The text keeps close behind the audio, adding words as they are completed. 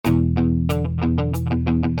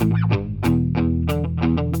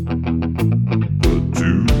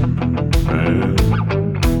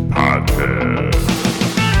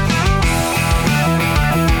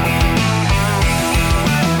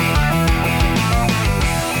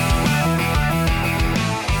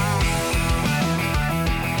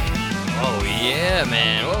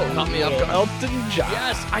caught me off guard. Elton John.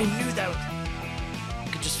 Yes, I knew that.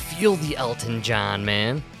 You could just feel the Elton John,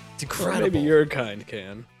 man. It's Well, incredible. maybe your kind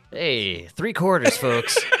can. Hey, 3/4,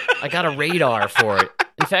 folks. I got a radar for it.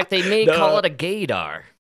 In fact, they may No. call it a gaydar.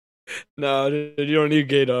 No, dude, you don't need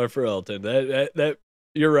gaydar for Elton. That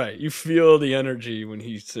you're right. You feel the energy when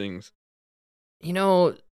he sings. You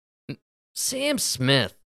know, Sam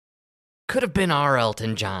Smith could have been our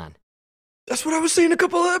Elton John. That's what I was saying a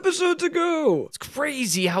couple of episodes ago. It's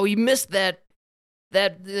crazy how he missed that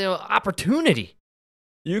opportunity.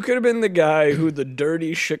 You could have been the guy who the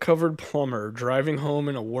dirty, shit-covered plumber driving home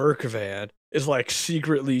in a work van is like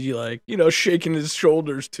secretly like, shaking his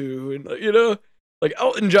shoulders to, and like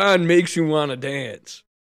Elton John makes you want to dance,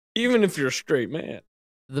 even if you're a straight man.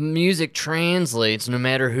 The music translates no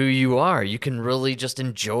matter who you are. You can really just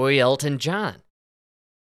enjoy Elton John.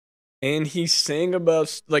 And he sang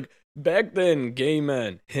about like back then, gay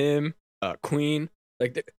men, him, Queen,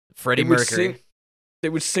 like Freddie they would Mercury. they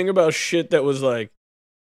would sing about shit that was like,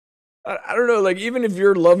 I don't know, like even if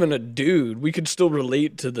you're loving a dude, we could still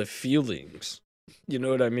relate to the feelings. You know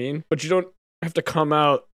what I mean? But you don't have to come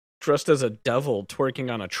out dressed as a devil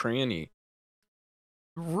twerking on a tranny.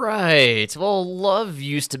 Right. Well, love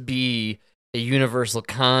used to be a universal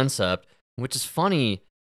concept, which is funny.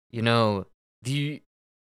 The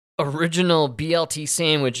original BLT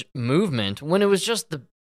sandwich movement, when it was just the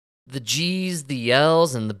G's, the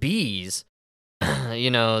L's, and the B's,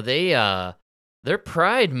 their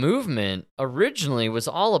pride movement originally was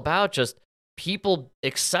all about just people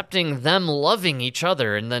accepting them loving each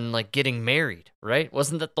other and then like getting married, right?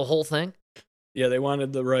 Wasn't that the whole thing? Yeah, they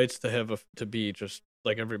wanted the rights to have to be just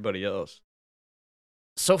like everybody else.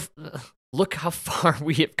 So look how far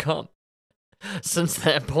we have come since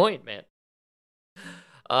that point, man.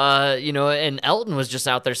 And Elton was just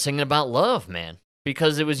out there singing about love, man,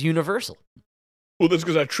 because it was universal. Well, that's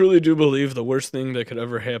because I truly do believe the worst thing that could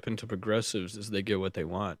ever happen to progressives is they get what they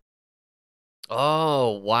want.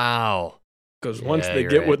 Oh, wow. Because once Yeah, they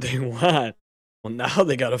you're get right. what they want, well, now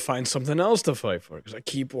they got to find something else to fight for. Because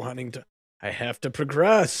I have to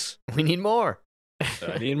progress. We need more.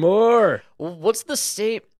 I need more. Well, what's the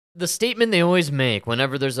statement they always make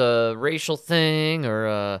whenever there's a racial thing or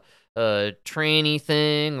a tranny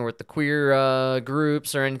thing or with the queer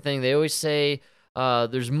groups or anything? They always say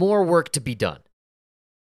there's more work to be done.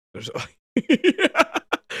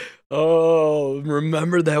 Oh,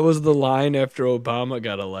 remember that was the line after Obama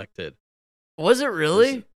got elected. Was it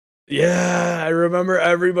really? Yeah, I remember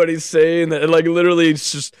everybody saying that. And like literally,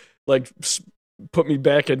 it's just like put me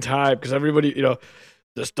back in time because everybody,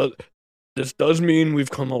 this does mean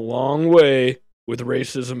we've come a long way with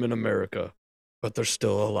racism in America, but there's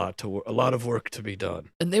still a lot of work to be done.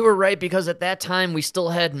 And they were right because at that time we still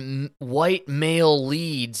had white male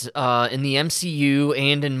leads in the MCU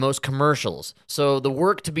and in most commercials. So the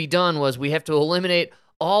work to be done was we have to eliminate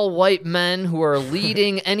all white men who are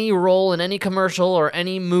leading any role in any commercial or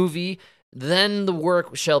any movie. Then the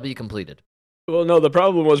work shall be completed. Well, no, the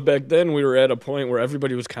problem was back then we were at a point where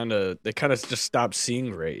everybody was they kind of just stopped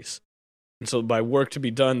seeing race. And so by work to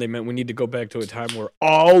be done, they meant we need to go back to a time where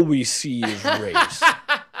all we see is race.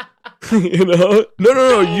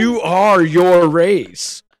 No, you are your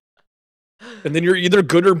race. And then you're either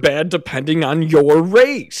good or bad depending on your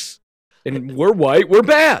race. And we're white, we're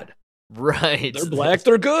bad. Right. They're black,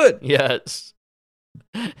 they're good. Yes.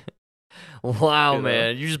 Wow, You know?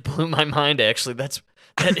 man. You just blew my mind, actually. That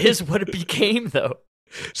is what it became, though.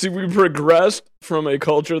 See, we progressed from a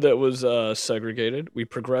culture that was segregated. We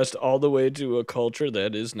progressed all the way to a culture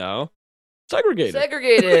that is now segregated.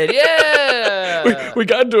 Segregated, yeah. we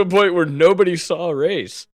got to a point where nobody saw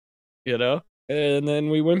race, and then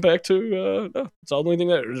we went back to no, it's the only thing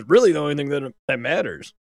really the only thing that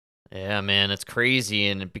matters. Yeah, man, it's crazy,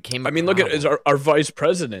 and it became. I mean, look at our vice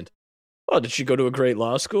president. Oh, did she go to a great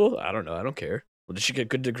law school? I don't know. I don't care. Well, did she get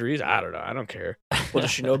good degrees? I don't know. I don't care. Well,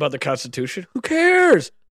 does she know about the Constitution? Who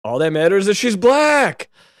cares? All that matters is she's black.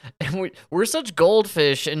 And we're such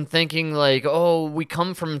goldfish in thinking like, oh, we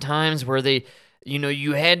come from times where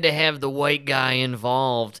you had to have the white guy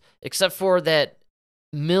involved, except for that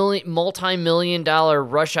multi-million-dollar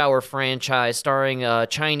Rush Hour franchise starring a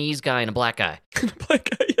Chinese guy and a black guy. Black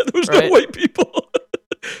guy. Yeah, there was Right. no white people.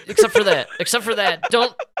 Except for that.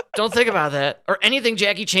 Don't think about that or anything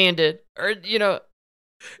Jackie Chan did, or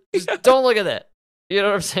just don't look at that. You know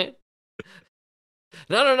what I'm saying?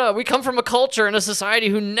 No. We come from a culture and a society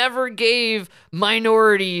who never gave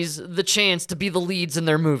minorities the chance to be the leads in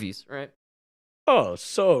their movies, right? Oh,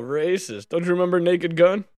 so racist. Don't you remember Naked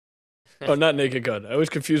Gun? Oh, not Naked Gun. I always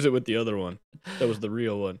confuse it with the other one. That was the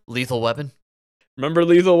real one. Lethal Weapon. Remember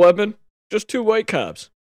Lethal Weapon? Just two white cops.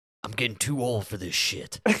 I'm getting too old for this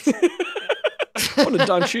shit. One of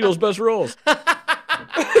Don Cheadle's best roles.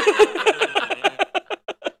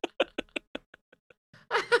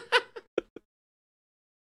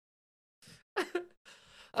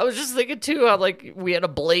 I was just thinking too how like we had a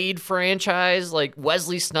Blade franchise. Like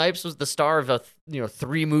Wesley Snipes was the star of a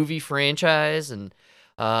 3-movie franchise, and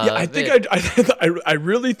Yeah, I think I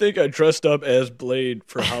really think I dressed up as Blade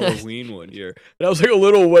for Halloween one year. And I was like a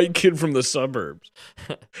little white kid from the suburbs,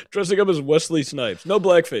 dressing up as Wesley Snipes. No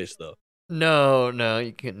blackface though. No,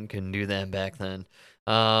 you couldn't do that back then.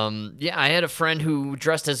 Yeah, I had a friend who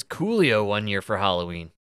dressed as Coolio one year for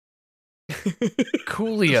Halloween.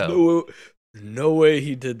 Coolio. No way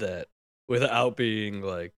he did that without being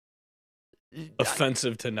like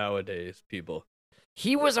offensive to nowadays people.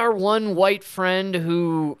 He was our one white friend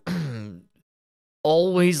who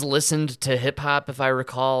always listened to hip hop, if I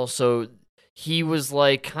recall. So he was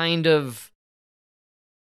like kind of.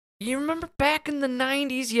 You remember back in the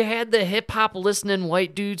 90s, you had the hip hop listening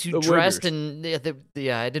white dudes who The dressed Wiggers. in.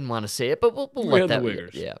 Yeah, I didn't want to say it, but we'll We let had that. the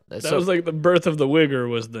Wiggers. Yeah, That was like the birth of the Wigger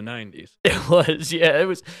was the 90s. it was. Yeah, it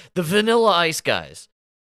was the Vanilla Ice guys,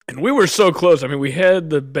 And we were so close. I mean, we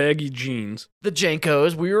had the baggy jeans, the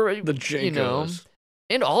Jenkos. We were the Jenkos. you know,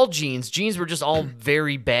 and all jeans. Jeans were just all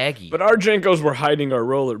very baggy. But our Jenkos were hiding our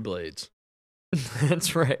rollerblades,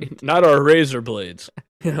 That's right. not our razor blades.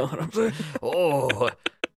 You know what I'm saying? Oh.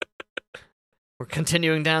 We're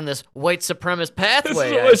continuing down this white supremacist This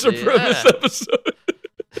pathway. is a I see. white supremacist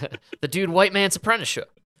episode. The dude white man's apprenticeship.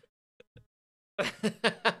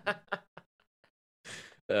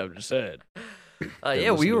 I'm just saying.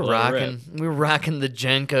 Yeah, we were rocking the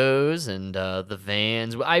Jenkos and the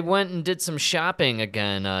Vans. I went and did some shopping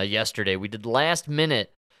again yesterday. We did last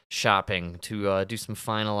minute shopping to do some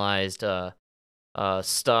finalized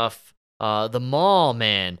stuff. The mall,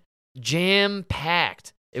 man, jam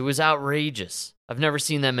packed. It was outrageous. I've never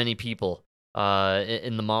seen that many people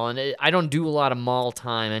in the mall, and I don't do a lot of mall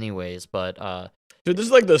time anyways, but Dude, this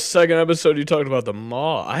is like the second episode you talked about the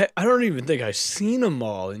mall. I don't even think I've seen a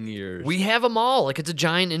mall in years. we have a mall. Like, it's a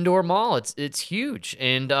giant indoor mall. It's huge,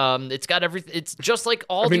 and it's got everything. It's just like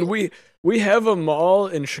all I mean, we have a mall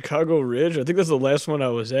in Chicago Ridge. I think that's the last one I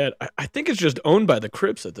was at. I think it's just owned by the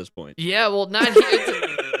Crips at this point. Yeah, well, not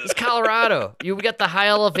here. It's Colorado. We got the high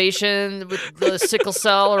elevation with the sickle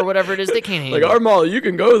cell or whatever it is. They can't handle Like it. our mall, you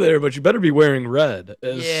can go there, but you better be wearing red.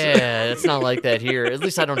 Yeah, it's not like that here. At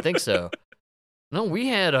least I don't think so. No, we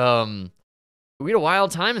had a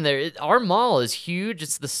wild time in there. Our mall is huge.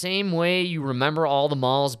 It's the same way you remember all the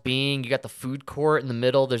malls being. You got the food court in the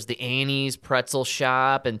middle. There's the Annie's pretzel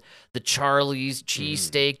shop and the Charlie's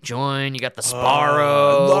cheesesteak joint. You got the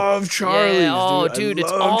Sparrow. I love Charlie's. Yeah, oh, dude,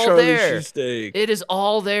 it's I love all Charlie's there. cheesesteak. It is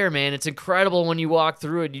all there, man. It's incredible when you walk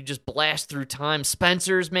through it. You just blast through time.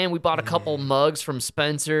 Spencer's, man. We bought a couple mugs from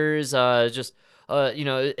Spencer's. Who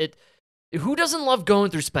doesn't love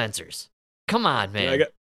going through Spencer's? Come on, man.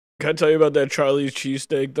 Can I tell you about that Charlie's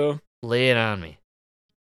cheesesteak though? Lay it on me.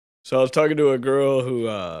 So I was talking to a girl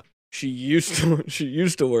who she used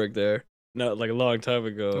to work there, not like a long time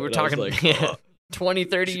ago. We were and I was talking like, 20,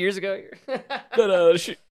 30 years ago. no,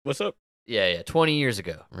 what's up? Yeah, 20 years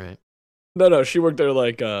ago, right? No, she worked there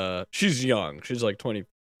like she's young. She's like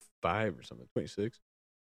 25 or something, 26.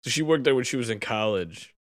 So she worked there when she was in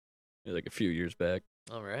college, like a few years back.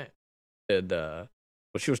 All right. And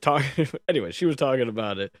she was talking anyway, she was talking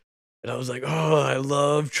about it. And I was like, "Oh, I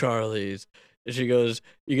love Charlie's." And she goes,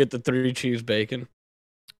 "You get the 3 cheese bacon?"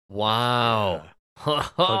 Wow. Yeah.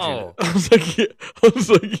 Oh. I was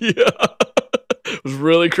like, yeah. It was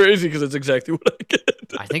really crazy because it's exactly what I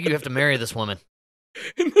get. I think you have to marry this woman.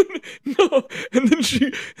 And then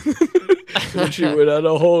she went on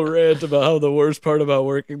a whole rant about how the worst part about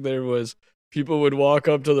working there was people would walk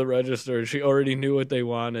up to the register and she already knew what they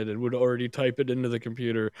wanted and would already type it into the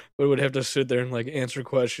computer, but would have to sit there and like answer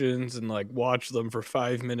questions and like watch them for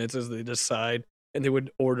 5 minutes as they decide, and they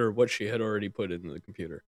would order what she had already put into the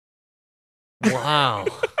computer. Wow.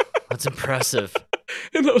 That's impressive.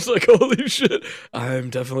 And I was like, holy shit, I'm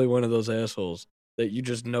definitely one of those assholes that you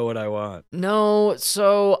just know what I want. No,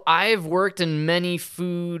 so I've worked in many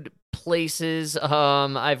food places.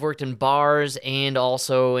 I've worked in bars and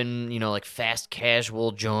also in, like fast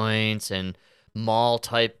casual joints and mall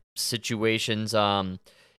type situations.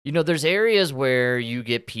 There's areas where you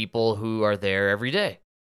get people who are there every day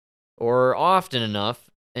or often enough,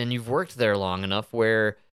 and you've worked there long enough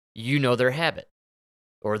where you know their habit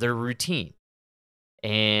or their routine.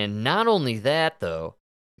 And not only that, though,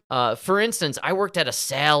 for instance, I worked at a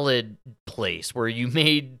salad place where you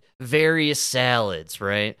made various salads,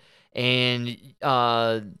 right? And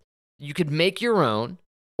you could make your own,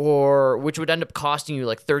 or which would end up costing you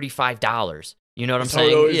like $35. You know what That's I'm how it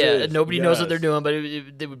saying? always Yeah, is. nobody knows what they're Yes. doing,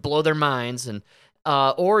 but they would blow their minds. And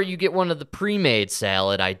or you get one of the pre-made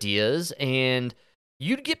salad ideas, and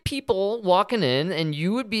you'd get people walking in, and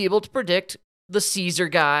you would be able to predict the Caesar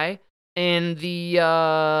guy and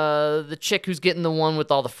the chick who's getting the one with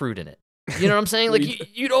all the fruit in it. You know what I'm saying?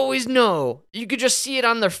 Like you'd always know. You could just see it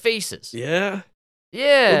on their faces. Yeah.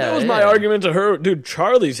 Yeah, Well, that was my argument to her. Dude,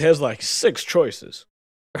 Charlie's has like 6 choices.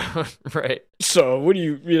 right. So what do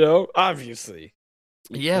you obviously.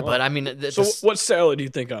 Yeah, Come but on. I mean, So what salad do you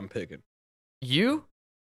think I'm picking? you.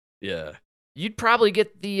 Yeah. You'd probably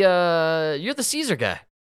get the you're the Caesar guy.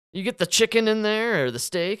 You get the chicken in there or the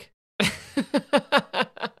steak.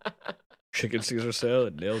 Chicken Caesar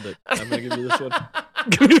salad. Nailed it. I'm going to give you this one.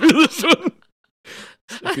 Give me this one.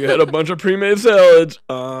 If you had a bunch of pre-made salads,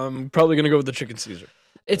 probably going to go with the chicken Caesar.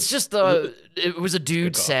 It's just it was a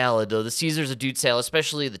dude call. salad though. The Caesar's a dude salad,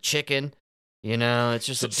 especially the chicken. You know, it's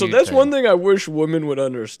just a So dude that's thing. one thing I wish women would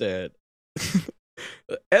understand.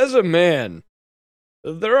 As a man,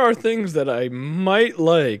 there are things that I might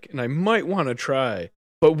like and I might want to try,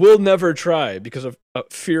 but will never try because of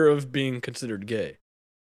fear of being considered gay.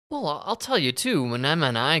 Well, I'll tell you too. When Emma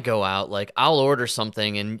and I go out, like I'll order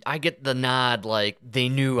something and I get the nod, like they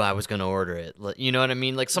knew I was gonna order it. You know what I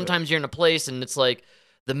mean? Like sometimes you're in a place and it's like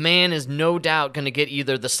the man is no doubt gonna get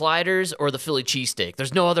either the sliders or the Philly cheesesteak.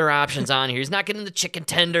 There's no other options on here. He's not getting the chicken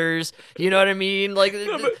tenders. You know what I mean? Like,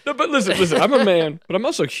 No, but listen. I'm a man, but I'm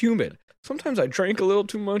also human. Sometimes I drank a little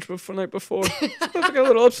too much the night before. Sometimes I got a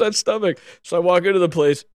little upset stomach. So I walk into the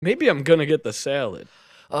place. Maybe I'm gonna get the salad.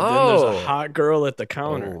 Then there's a hot girl at the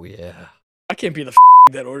counter. Oh yeah. I can't be the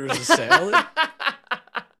that orders a salad.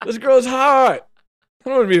 This girl's hot. I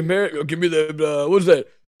don't want to be American. Give me the what's that?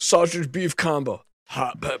 Sausage beef combo.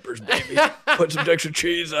 Hot peppers, baby. Put some extra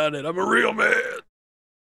cheese on it. I'm a real man.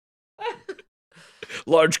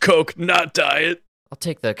 Large Coke, not diet. I'll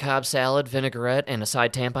take the Cobb salad, vinaigrette, and a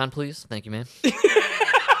side tampon, please. Thank you, man.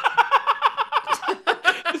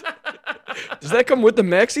 Does that come with the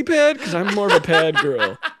maxi pad? Because I'm more of a pad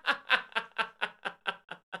girl.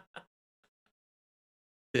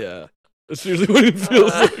 Yeah. That's usually what it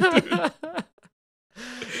feels like, dude.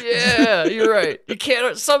 Yeah, you're right. You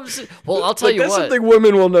can't. Well, I'll tell Like, you that's what. something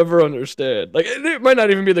women will never understand. Like, it might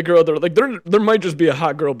not even be the girl. There might just be a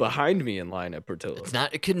hot girl behind me in line at Portillo's. It's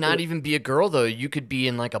not. It could not even be a girl though. You could be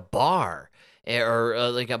in like a bar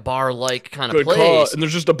or like a bar-like kind of Good place. call. And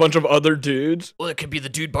there's just a bunch of other dudes. Well, it could be the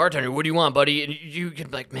dude bartender. What do you want, buddy? And you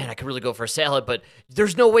could be like, man, I could really go for a salad, but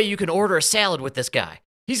there's no way you can order a salad with this guy.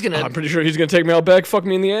 He's gonna. I'm pretty sure he's gonna take me out back, fuck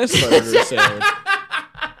me in the ass if I order a salad.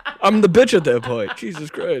 I'm the bitch at that point.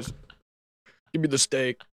 Jesus Christ. Give me the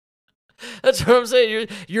steak. That's what I'm saying.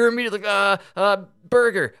 You're immediately like,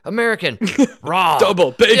 burger, American, raw,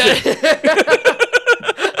 Double bacon. Yeah.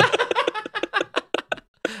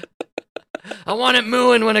 I want it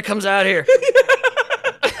mooing when it comes out here.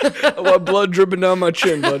 I want blood dripping down my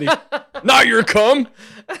chin, buddy. Not your cum.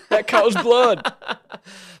 That cow's blood.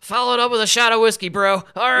 Follow it up with a shot of whiskey, bro.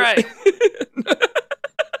 All right.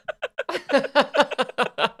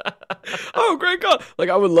 Oh, great call. Like,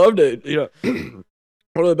 I would love to, one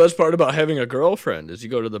of the best part about having a girlfriend is you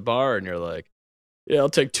go to the bar and you're like, yeah, I'll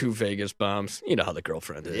take 2 Vegas bombs. You know how the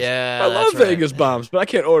girlfriend is. Yeah, I love that's right. Vegas bombs, but I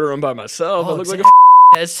can't order them by myself. I Oh, look like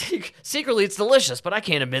Secretly, it's delicious, but I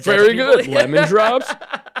can't admit Very that. good. Lemon drops.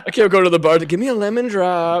 I can't go to the bar to give me a lemon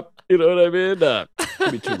drop. You know what I mean?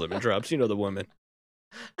 Give me 2 lemon drops. You know the woman.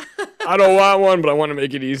 I don't want one, but I want to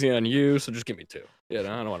make it easy on you, so just give me 2. I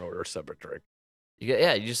don't want to order a separate drink. You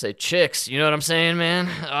just say chicks. You know what I'm saying, man?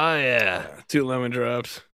 Oh yeah. 2 lemon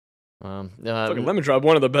drops. Fucking Lemon drop,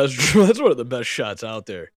 one of the best. That's one of the best shots out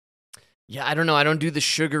there. Yeah, I don't know. I don't do the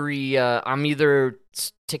sugary. I'm either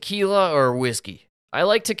tequila or whiskey. I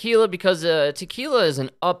like tequila because tequila is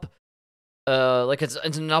an up, like it's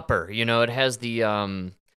an upper. You know, it has the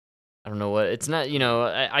I don't know what it's not. You know,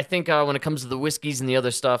 I think when it comes to the whiskeys and the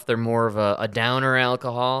other stuff, they're more of a downer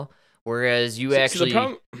alcohol, whereas you actually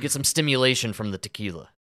get some stimulation from the tequila.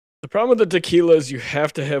 The problem with the tequila is you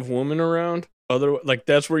have to have women around. Like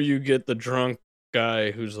that's where you get the drunk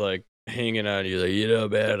guy who's like hanging on you, like,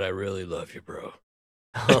 man, I really love you, bro.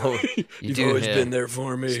 Oh, You've always been there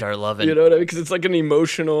for me. Start loving. You know what I mean? Because it's like an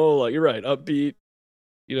emotional, like you're right, upbeat.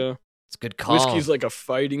 It's a good call. Whiskey's like a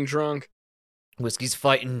fighting drunk. Whiskey's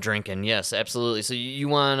fighting, drinking. Yes, absolutely. So you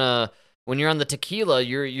want when you're on the tequila,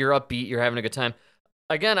 you're upbeat, you're having a good time.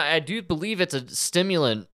 Again, I do believe it's a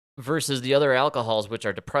stimulant versus the other alcohols, which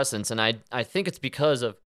are depressants, and I think it's because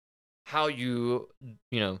of how you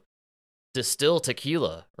distill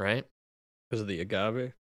tequila, right? Because of the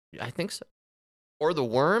agave. I think so. Or the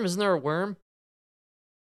worm? Isn't there a worm?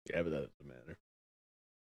 Yeah, but that doesn't matter.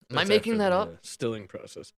 Am I That's making after that the up? Stilling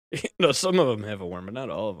process. No, some of them have a worm, but not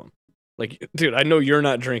all of them. Like, dude, I know you're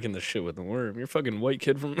not drinking the shit with the worm. You're a fucking white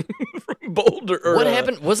kid from from Boulder. Or, What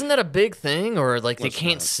happened? Wasn't that a big thing? Or like they Let's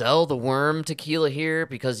can't not. sell the worm tequila here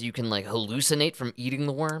because you can like hallucinate from eating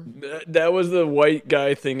the worm? That was the white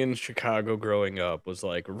guy thing in Chicago growing up. Was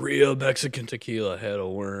like real Mexican tequila had a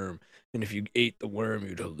worm, and if you ate the worm,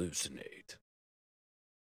 you'd hallucinate.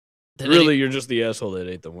 Did Really, you're just the asshole that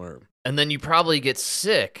ate the worm. And then you probably get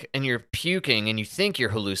sick and you're puking and you think you're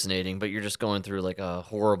hallucinating, but you're just going through like a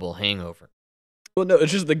horrible hangover. Well, no,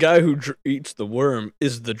 it's just the guy who eats the worm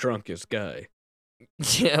is the drunkest guy.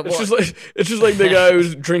 Yeah, It's just like the guy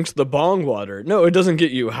who drinks the bong water. No, it doesn't get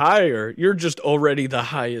you higher. You're just already the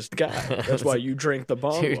highest guy. That's why you drink the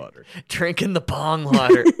bong Dude. water. drinking the bong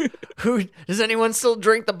water. Who does anyone still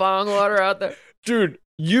drink the bong water out there? Dude,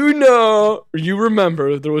 you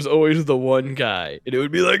remember there was always the one guy, and it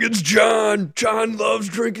would be like, it's John. John loves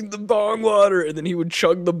drinking the bong water, and then he would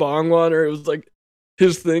chug the bong water. It was like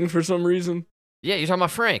his thing for some reason. Yeah, you're talking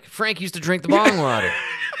about Frank. Frank used to drink the bong water.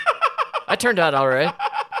 I turned out all right.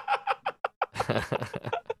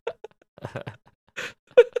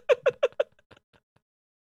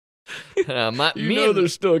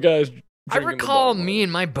 There's still guys. I recall me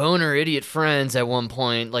and my boner idiot friends at one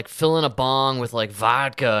point, like filling a bong with like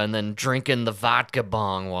vodka and then drinking the vodka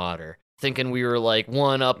bong water, thinking we were like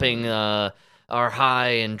one-upping our high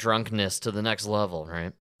and drunkenness to the next level,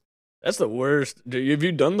 right? That's the worst. Dude, have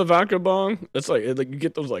you done the vodka bong? That's like you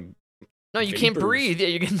get those like. No, you can't vapors. breathe. Yeah,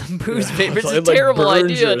 you get the booze Yeah, vapors. it It's a like terrible burns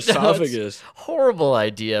idea. your No, it's esophagus. horrible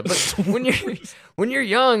idea. But when you're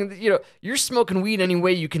young, you're smoking weed any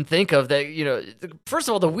way you can think of. That first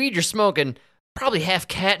of all, the weed you're smoking probably half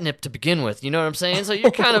catnip to begin with. You know what I'm saying? So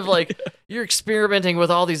you're kind of like you're experimenting with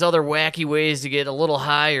all these other wacky ways to get a little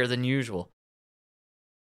higher than usual.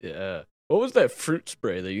 Yeah. What was that fruit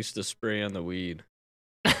spray they used to spray on the weed?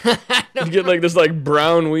 I don't You get like this like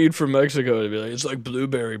brown weed from Mexico to be like, it's like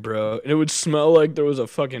blueberry, bro, and it would smell like there was a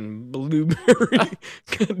fucking blueberry,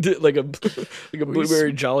 like a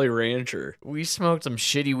blueberry Jolly Rancher. We smoked some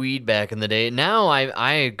shitty weed back in the day. Now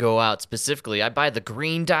I go out specifically. I buy the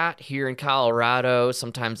Green Dot here in Colorado.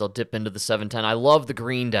 Sometimes I'll dip into the 710. I love the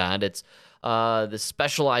Green Dot. It's the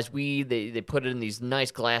specialized weed. They put it in these nice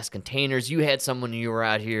glass containers. You had some when you were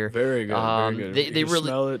out here. Very good. Very good. They You really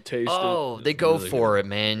smell it, taste it. Oh, It's they go really for good. it,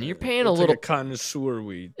 man. You're paying It's a like little. connoisseur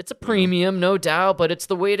weed. It's a premium, no doubt, but it's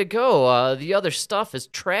the way to go. The other stuff is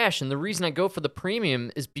trash, and the reason I go for the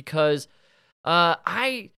premium is because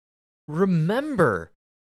I remember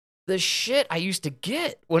the shit I used to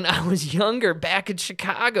get when I was younger back in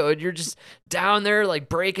Chicago, and you're just down there like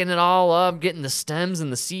breaking it all up, getting the stems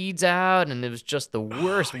and the seeds out, and it was just the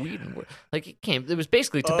worst weed. Like it was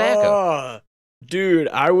basically tobacco. Oh, dude,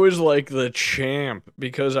 I was like the champ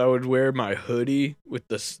because I would wear my hoodie with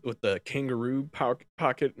the kangaroo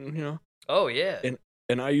pocket, Oh yeah.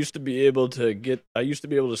 and I used to be able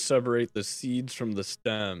to separate the seeds from the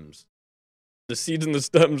stems. The seeds and the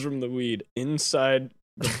stems from the weed inside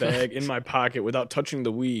the bag in my pocket without touching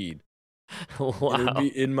the weed. It would Wow. be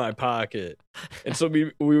in my pocket. And so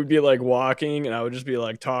we would be like walking, and I would just be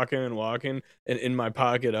like talking and walking, and in my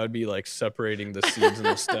pocket I would be like separating the seeds and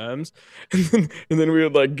the stems. And then we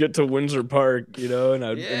would like get to Windsor Park, and and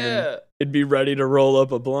then it'd be ready to roll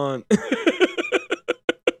up a blunt.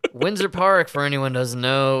 Windsor Park, for anyone who doesn't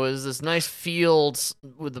know, is this nice fields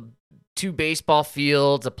with two baseball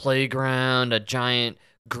fields, a playground, a giant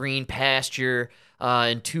green pasture,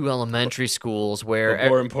 and two elementary schools where But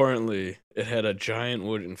more importantly, it had a giant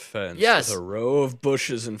wooden fence Yes. with a row of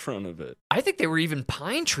bushes in front of it. I think they were even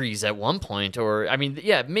pine trees at one point, or I mean,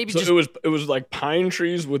 yeah, maybe So just it was like pine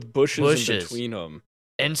trees with bushes in Bushes. between them.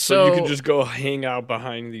 and So you could just go hang out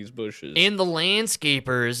behind these bushes. And the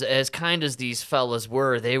landscapers, as kind as these fellas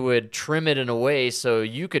were, they would trim it in a way so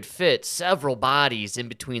you could fit several bodies in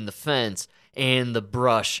between the fence and the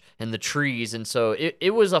brush and the trees. And so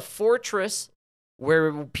it was a fortress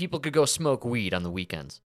where people could go smoke weed on the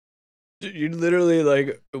weekends. You literally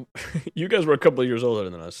like, you guys were a couple of years older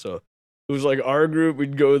than us, so it was like our group.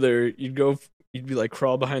 We'd go there. You'd be like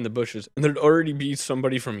crawl behind the bushes, and there'd already be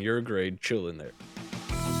somebody from your grade chilling there.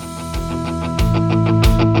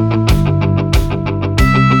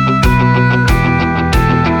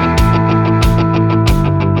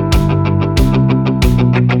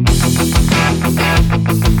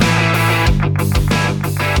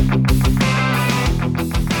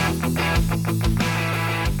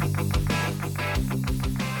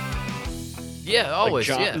 Yeah, always.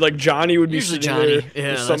 Like, yeah. like Johnny would be Usually sitting Johnny. there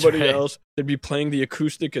Yeah, with that's somebody right. else. they'd be playing the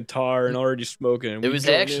acoustic guitar and already smoking. And It we'd was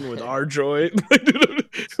join actually- in with our joint.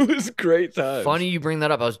 It was great times. Funny you bring that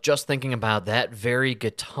up. I was just thinking about that very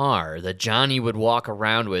guitar that Johnny would walk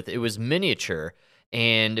around with. It was miniature,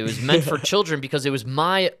 and it was meant for children because it was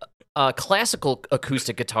my classical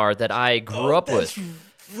acoustic guitar that I grew up with.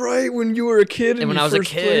 Right when you were a kid and And when you I was a first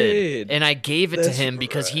kid, played. and I gave it to That's him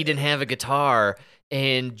because he right. didn't have a guitar,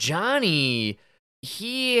 and Johnny,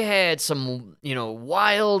 he had some,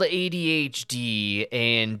 wild ADHD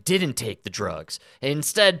and didn't take the drugs.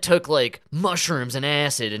 Instead took like mushrooms and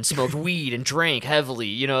acid and smoked weed and drank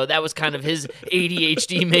heavily. That was kind of his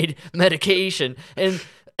ADHD made medication. And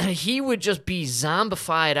he would just be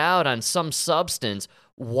zombified out on some substance,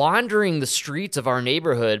 wandering the streets of our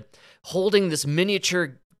neighborhood, holding this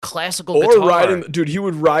miniature classical or guitar. riding, dude, he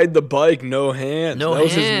would ride the bike, no hands. No that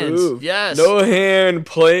was hands, his move. yes. No hand,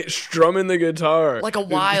 strumming the guitar. Like a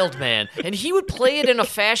wild man. And he would play it in a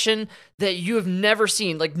fashion that you have never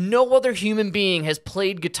seen. Like no other human being has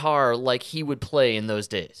played guitar like he would play in those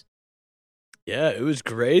days. Yeah, it was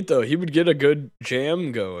great, though. He would get a good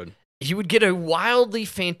jam going. He would get a wildly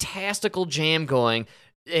fantastical jam going,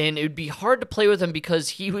 and it would be hard to play with him because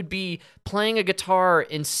he would be playing a guitar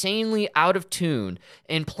insanely out of tune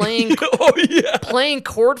and playing Oh, yeah. playing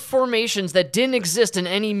chord formations that didn't exist in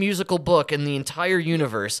any musical book in the entire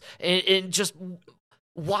universe. And just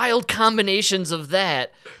wild combinations of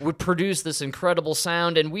that would produce this incredible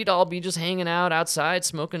sound, and we'd all be just hanging out outside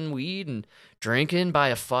smoking weed and drinking by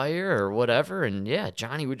a fire or whatever. And yeah,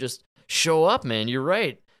 Johnny would just show up, man. You're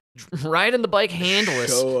right. Riding the bike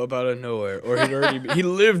handless. Show up out of nowhere. Or he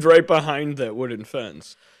lived right behind that wooden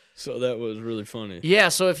fence. So that was really funny. Yeah,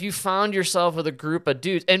 so if you found yourself with a group of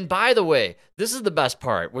dudes, and by the way, this is the best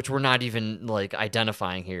part, which we're not even like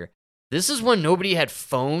identifying here. This is when nobody had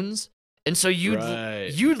phones, and so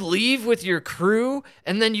Right. you'd leave with your crew,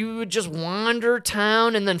 and then you would just wander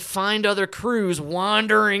town, and then find other crews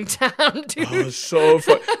wandering town, dude. Oh, so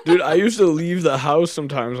fun. Dude, I used to leave the house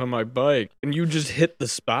sometimes on my bike, and you just hit the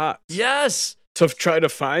spot Yes, to try to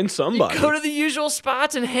find somebody. go to the usual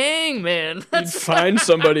spots and hang, man. You'd That's find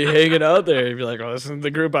somebody hanging out there. You'd be like, oh, this isn't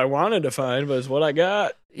the group I wanted to find, but it's what I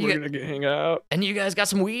got. You We're got- going to hang out. And you guys got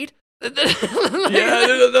some weed? Yeah,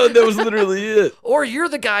 no, that was literally it. Or you're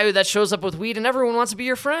the guy that shows up with weed and everyone wants to be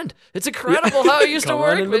your friend. It's incredible how it used to Come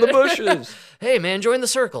work. on into man. the bushes. Hey, man, join the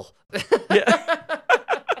circle. Yeah.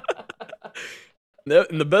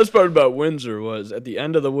 And the best part about Windsor was at the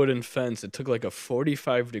end of the wooden fence, it took like a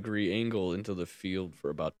 45-degree angle into the field for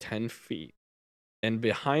about 10 feet. And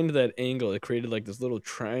behind that angle, it created like this little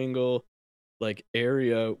triangle like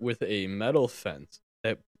area with a metal fence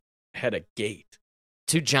that had a gate.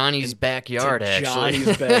 To Johnny's backyard, to actually.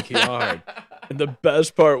 Johnny's backyard. And the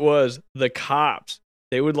best part was the cops,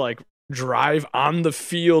 they would like drive on the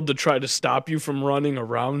field to try to stop you from running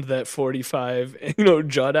around that 45,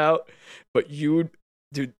 jut out. But you would,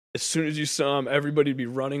 dude, as soon as you saw them, everybody'd be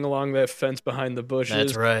running along that fence behind the bushes.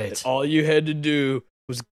 That's And right. all you had to do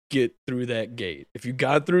was get through that gate. If you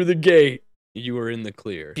got through the gate, you were in the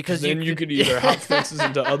clear. Because then you you could- could either hop fences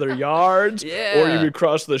into other yards, or you Yeah. could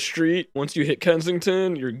cross the street. Once you hit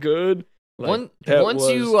Kensington, you're good. Like, Once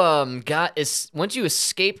you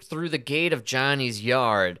escaped through the gate of Johnny's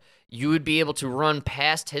yard, you would be able to run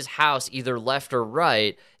past his house either left or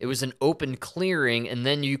right. It was an open clearing, and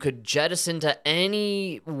then you could jettison to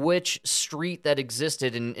any which street that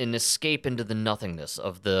existed and escape into the nothingness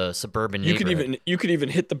of the suburban you neighborhood. could even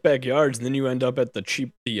hit the backyards, and then you end up at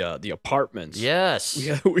the apartments. Yes.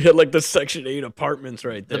 We had like the Section 8 apartments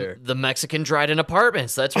right there. The Mexican Dryden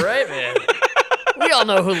Apartments. That's right, man. We all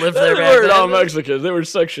know who lived They there back weren't then. all Mexicans. They were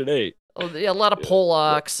Section 8. Oh, yeah, a lot of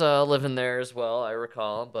Polacks living there as well, I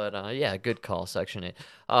recall. But yeah, good call, Section 8.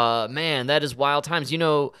 Man, that is wild times.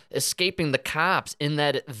 Escaping the cops in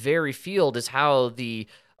that very field is how the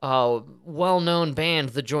well-known band,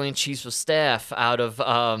 the Joint Chiefs of Staff out of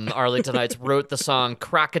Arlington Heights, wrote the song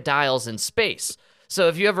Crocodiles in Space. So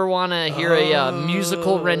if you ever want to hear a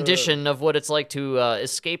musical rendition of what it's like to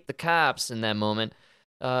escape the cops in that moment,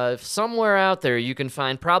 somewhere out there you can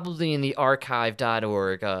find, probably in the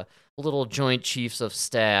archive.org, little Joint Chiefs of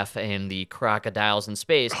Staff and the Crocodiles in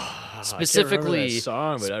Space. I can't remember Specifically, that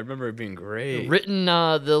song, but I remember it being great.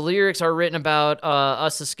 the lyrics are written about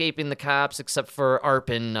us escaping the cops, except for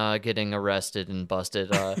Arpin getting arrested and busted.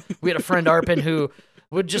 We had a friend, Arpin, who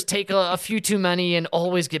would just take a few too many and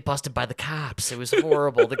always get busted by the cops. It was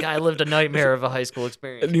horrible. The guy lived a nightmare of a high school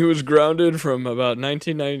experience. And he was grounded from about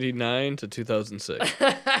 1999 to 2006.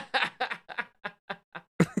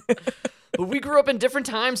 But we grew up in different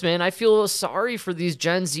times, man. I feel sorry for these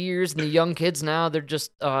Gen Zers and the young kids now. They're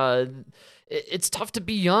just, it's tough to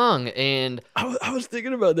be young. And I was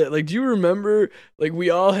thinking about that. Like, do you remember, like, we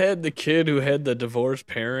all had the kid who had the divorced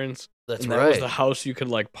parents? that's and that right. was the house you could,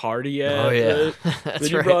 like, party at. Oh, yeah. Right? That's Then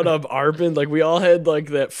you right. brought up Arpin. Like, we all had, like,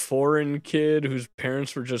 that foreign kid whose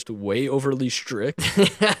parents were just way overly strict. You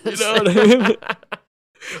know what I mean?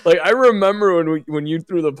 Like, I remember when you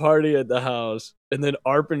threw the party at the house, and then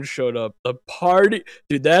Arpin showed up. The party,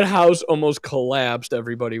 dude, that house almost collapsed.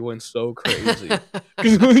 Everybody went so crazy.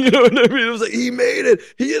 'Cause, you know what I mean? It was like, he made it.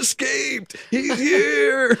 He escaped. He's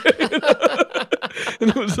here.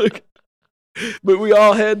 And it was like, but we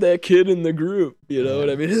all had that kid in the group. You know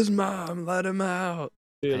what I mean? His mom let him out.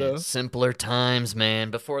 You know? Simpler times,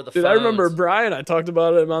 man. Before the Dude, phones. I remember Brian. I talked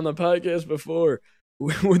about him on the podcast before.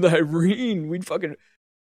 With Irene, we'd fucking.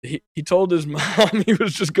 He told his mom he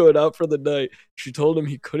was just going out for the night. She told him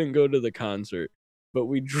he couldn't go to the concert, but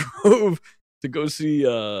we drove to go see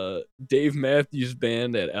Dave Matthews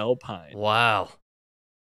Band at Alpine. Wow.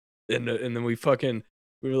 And then we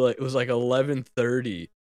were like, it was like 11:30,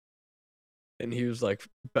 and he was like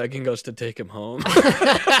begging us to take him home.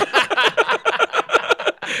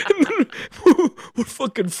 We're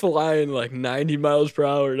fucking flying like 90 miles per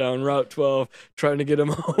hour down Route 12, trying to get him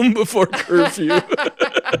home before curfew.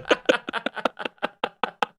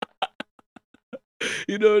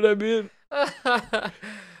 You know what I mean? Man.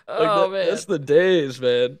 That's the days,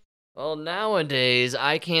 man. Well, nowadays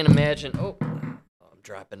I can't imagine. Oh, I'm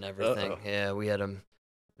dropping everything. Uh-oh. Yeah, we had a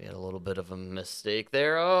little bit of a mistake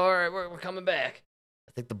there. Oh, all right, we're coming back.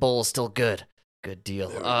 I think the bowl is still good. Good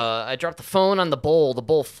deal. I dropped the phone on the bowl. The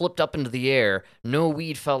bowl flipped up into the air. No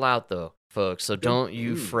weed fell out though, folks. So don't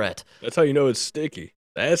you fret. That's how you know it's sticky.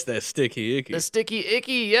 That's that sticky icky. The sticky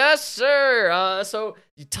icky, yes sir. So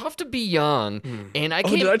tough to be young, and I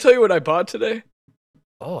can't. Did I tell you what I bought today?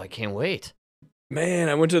 Oh, I can't wait. Man,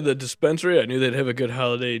 I went to the dispensary. I knew they'd have a good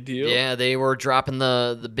holiday deal. Yeah, they were dropping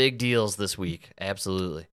the big deals this week.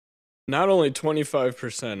 Absolutely. Not only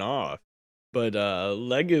 25% off, but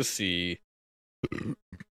Legacy.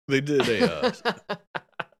 They did a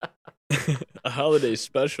a holiday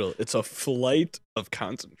special. It's a flight of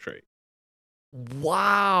concentrate.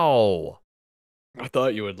 Wow. I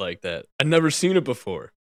thought you would like that. I'd never seen it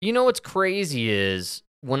before. You know what's crazy is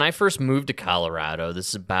when I first moved to Colorado, this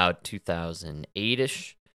is about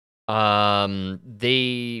 2008-ish,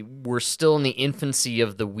 they were still in the infancy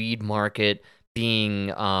of the weed market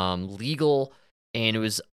being legal, and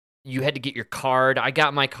you had to get your card. I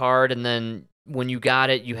got my card, and then when you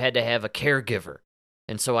got it, you had to have a caregiver.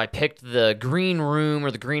 And so I picked the green room,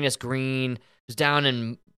 or the greenest green. It was down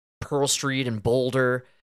in Pearl Street in Boulder,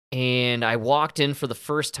 and I walked in for the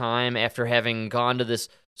first time after having gone to this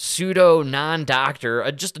pseudo non-doctor,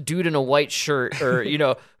 just a dude in a white shirt, or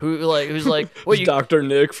who's like, "What you?" Dr.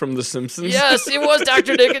 Nick from The Simpsons. Yes, it was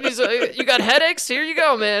Dr. Nick, and he's like, "You got headaches? Here you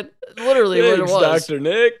go, man." Literally, what it Thanks, was. Dr.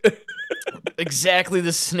 Nick. Exactly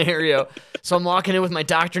the scenario. So I'm walking in with my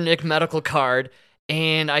Dr. Nick medical card,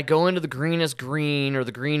 and I go into the greenest green, or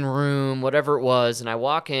the green room, whatever it was, and I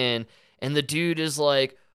walk in, and the dude is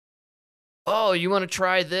like, "Oh, you want to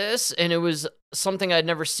try this?" And it was something I'd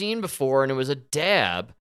never seen before, and it was a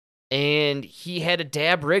dab. And he had a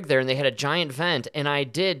dab rig there, and they had a giant vent, and I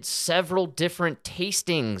did several different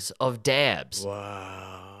tastings of dabs.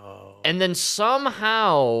 Wow. And then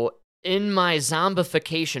somehow, in my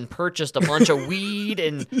zombification, purchased a bunch of weed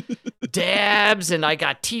and dabs, and I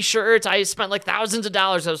got t-shirts. I spent like thousands of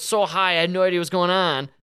dollars. I was so high, I had no idea what was going on.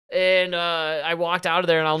 And I walked out of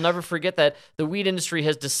there, and I'll never forget that. The weed industry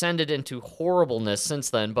has descended into horribleness since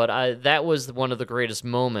then, but that was one of the greatest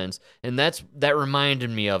moments, and that reminded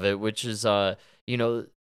me of it, which is, I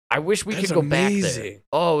wish we could go back there.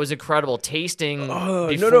 Oh, it was incredible. Tasting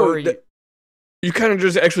before you kind of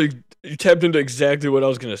just you tapped into exactly what I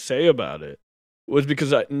was going to say about it, was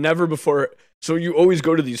because I never before. So you always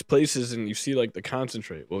go to these places and you see like the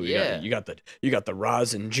concentrate. Well, you got the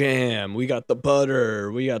rosin jam, we got the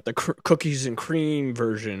butter, we got the cookies and cream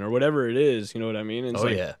version, or whatever it is. You know what I mean? And it's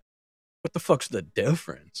what the fuck's the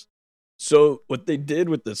difference? So what they did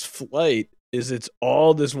with this flight is it's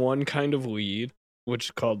all this one kind of weed, which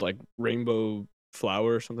is called like rainbow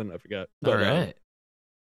flower or something. I forgot. All right.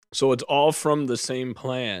 So it's all from the same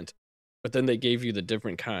plant, but then they gave you the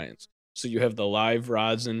different kinds. So you have the live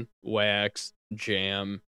rosin, wax,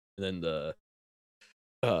 jam, and then the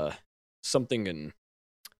something and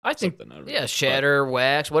I think something, shatter,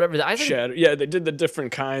 wax, whatever. I think shatter. Yeah, they did the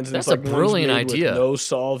different kinds. And that's it's like a brilliant one's made idea. With no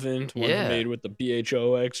solvent, one's made with the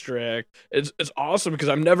BHO extract. It's awesome because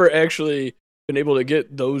I've never actually been able to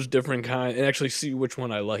get those different kind and actually see which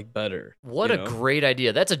one I like better. What a great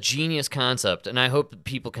idea. That's a genius concept, and I hope that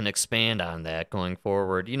people can expand on that going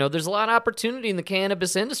forward. There's a lot of opportunity in the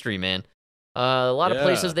cannabis industry, man. A lot of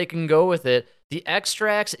places they can go with it. The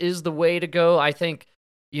extracts is the way to go. I think,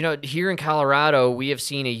 here in Colorado, we have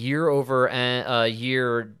seen a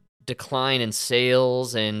year-over-year decline in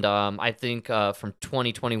sales, and I think from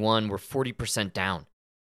 2021, we're 40% down.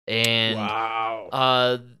 And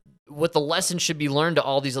wow. What the lesson should be learned to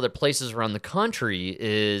all these other places around the country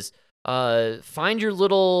is find your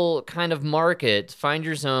little kind of market, find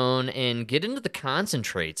your zone, and get into the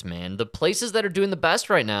concentrates, man. The places that are doing the best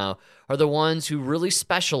right now are the ones who really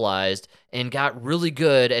specialized and got really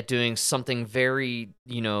good at doing something very,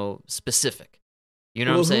 specific. You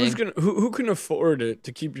know what I'm saying? Who can afford it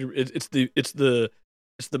to keep your? It's the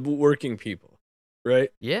working people,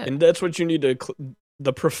 right? Yeah. And that's what you need to.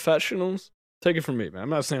 The professionals. Take it from me, man. I'm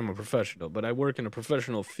not saying I'm a professional, but I work in a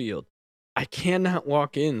professional field. I cannot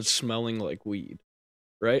walk in smelling like weed,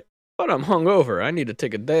 right? But I'm hungover. I need to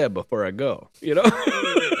take a dab before I go,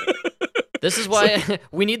 This is why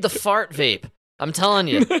we need the fart vape. I'm telling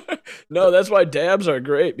you. No, that's why dabs are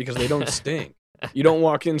great, because they don't stink. You don't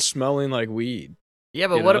walk in smelling like weed. Yeah,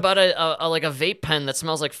 but what about a vape pen that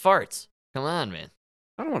smells like farts? Come on, man.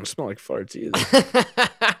 I don't want to smell like farts either.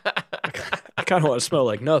 I kind of want to smell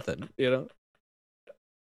like nothing,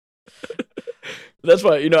 That's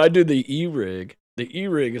why, I do the e-rig. The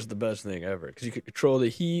e-rig is the best thing ever because you can control the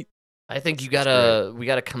heat. I think we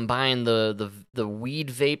gotta combine the weed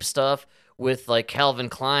vape stuff with like Calvin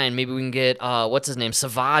Klein. Maybe we can get what's his name,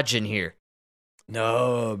 Savage in here.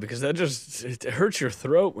 No, because it hurts your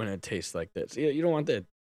throat when it tastes like this. Yeah, you don't want that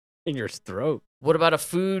in your throat. What about a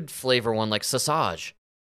food flavor one like Sausage?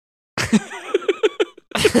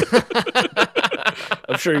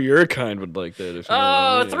 I'm sure your kind would like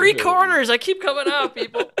that. Three corners. I keep coming out,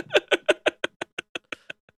 people.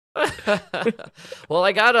 Well,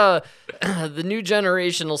 I got the new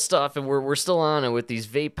generational stuff, and we're still on it with these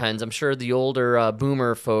vape pens. I'm sure the older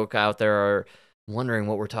boomer folk out there are wondering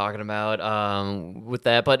what we're talking about with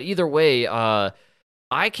that. But either way,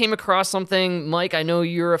 I came across something, Mike. I know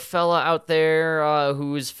you're a fella out there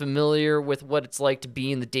who is familiar with what it's like to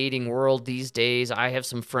be in the dating world these days. I have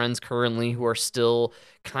some friends currently who are still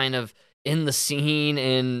kind of in the scene,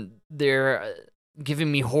 and they're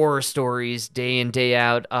giving me horror stories day in, day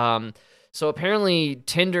out. So apparently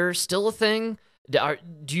Tinder's still a thing.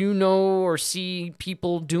 Do you know or see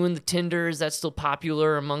people doing the Tinder? Is that still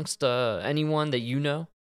popular amongst anyone that you know?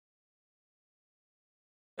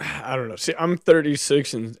 I don't know. See, I'm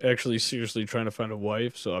 36 and actually seriously trying to find a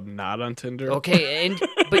wife, so I'm not on Tinder. Okay,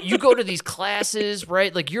 but you go to these classes,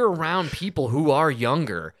 right? Like, you're around people who are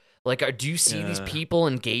younger. Like, do you see these people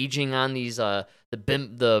engaging on these Bumble,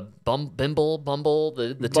 the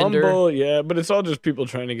Tinder? Bumble, yeah, but it's all just people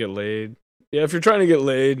trying to get laid. Yeah, if you're trying to get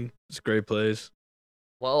laid, it's a great place.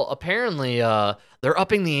 Well, apparently, they're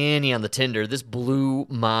upping the ante on the Tinder. This blew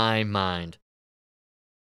my mind.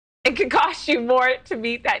 It could cost you more to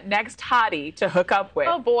meet that next hottie to hook up with.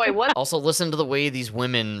 Oh boy, what? Also, listen to the way these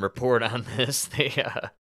women report on this.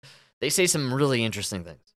 They say some really interesting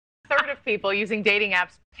things. A third of people using dating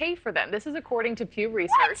apps pay for them. This is according to Pew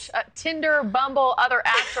Research. Tinder, Bumble, other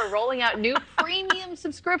apps are rolling out new premium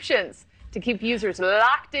subscriptions to keep users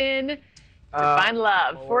locked in to find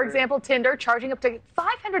love. For example, Tinder charging up to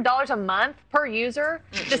 $500 a month per user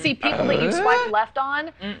to see people that you swipe left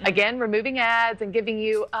on. Again, removing ads and giving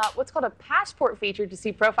you what's called a passport feature to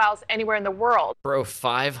see profiles anywhere in the world. Bro,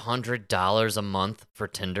 $500 a month for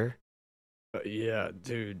Tinder? Yeah,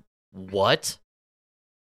 dude. What?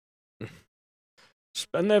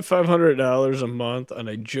 Spend that $500 a month on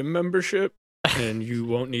a gym membership, and you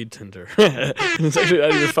won't need Tinder. It's actually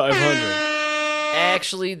out of your $500.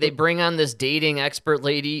 Actually, they bring on this dating expert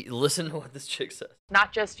lady. Listen to what this chick says.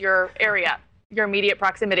 Not just your area, your immediate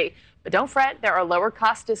proximity. But don't fret, there are lower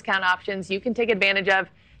cost discount options you can take advantage of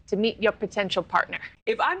to meet your potential partner.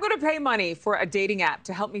 If I'm going to pay money for a dating app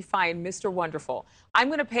to help me find Mr. Wonderful, I'm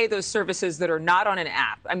going to pay those services that are not on an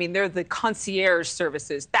app. I mean, they're the concierge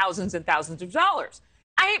services, thousands and thousands of dollars.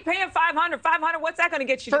 I ain't paying $500. What's that going to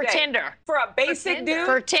get you For today? Tinder. For a basic dude?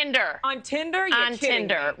 For Tinder. On Tinder? You're On kidding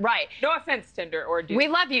Tinder, me. right. No offense, Tinder or dude. We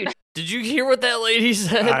love you. Did you hear what that lady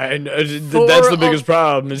said? I know, that's the biggest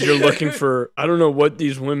problem is you're looking for, I don't know what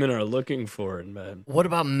these women are looking for in men. What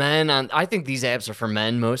about men? I think these apps are for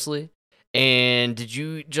men mostly. And did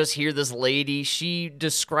you just hear this lady? She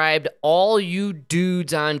described all you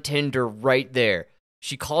dudes on Tinder right there.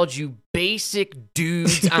 She called you basic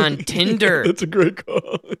dudes on Tinder. That's a great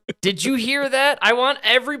call. Did you hear that? I want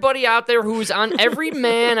everybody out there every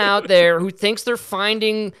man out there who thinks they're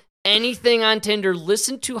finding anything on Tinder,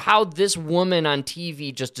 listen to how this woman on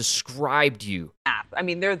TV just described you. App. I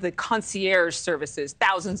mean, they're the concierge services,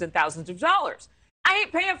 thousands and thousands of dollars. I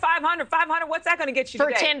ain't paying $500. What's that going to get you For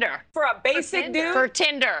today? Tinder. For a basic dude? For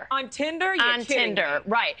Tinder. On Tinder? You're On kidding Tinder,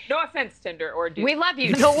 me. right. No offense, Tinder or dude. We love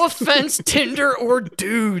you. No offense, Tinder or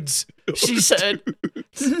dudes, she said.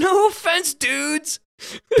 No offense, dudes.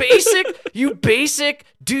 You basic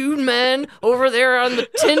dude men over there on the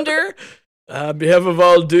Tinder. On behalf of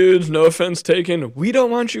all dudes, no offense taken, we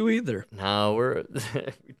don't want you either. No,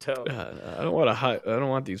 we don't. I don't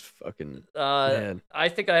want these fucking man. I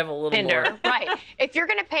think I have a little Tinder, more. right. If you're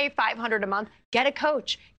going to pay $500 a month, get a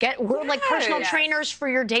coach. We're like personal Yes. trainers for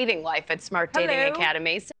your dating life at Smart Dating Hello.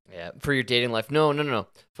 Academy. Yeah, for your dating life. No.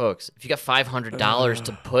 Folks, if you got $500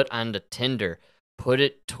 to put onto Tinder, put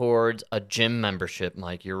it towards a gym membership,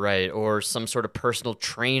 Mike, you're right, or some sort of personal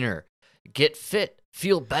trainer. Get fit.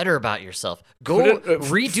 Feel better about yourself. Go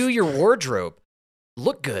redo your wardrobe.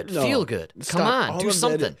 Look good. No, feel good. Come stop. on, All do of that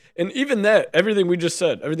something. and even that, everything you just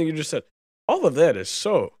said, all of that is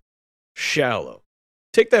so shallow.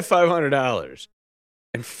 Take that $500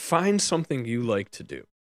 and find something you like to do.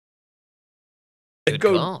 And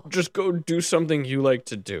Good call. just go do something you like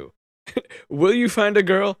to do. Will you find a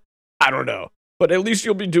girl? I don't know. But at least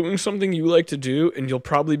you'll be doing something you like to do, and you'll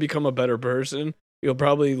probably become a better person. You'll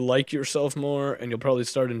probably like yourself more, and you'll probably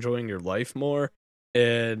start enjoying your life more.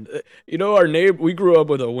 And our neighbor, we grew up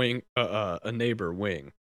with a neighbor,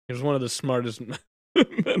 Wing. He was one of the smartest men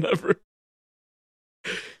ever.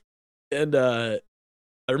 And I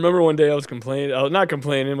remember one day I was not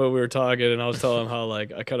complaining, but we were talking, and I was telling him how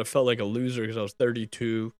like I kind of felt like a loser because I was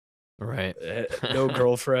 32, Right. no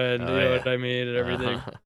girlfriend, Oh, you know yeah. what I mean, and everything.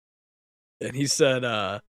 And he said,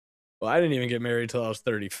 "Well, I didn't even get married till I was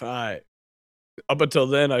 35. Up until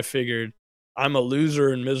then, I figured I'm a loser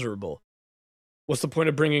and miserable. What's the point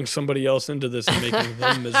of bringing somebody else into this and making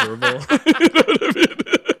them miserable?" You know what I mean?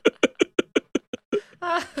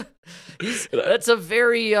 That's a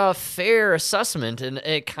very fair assessment and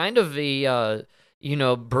a kind of a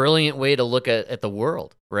brilliant way to look at the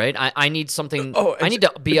world, right? I need something. I need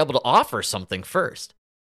to be able to offer something first.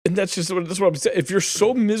 And that's what I'm saying. If you're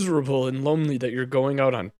so miserable and lonely that you're going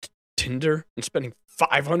out on Tinder and spending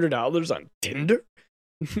 $500 on Tinder,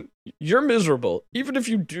 you're miserable. Even if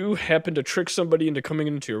you do happen to trick somebody into coming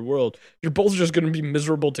into your world, you're both just going to be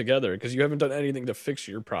miserable together because you haven't done anything to fix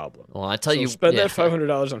your problem. Well, I tell you, spend that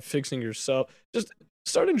 $500 on fixing yourself. Just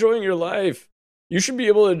start enjoying your life. You should be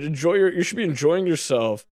able to you should be enjoying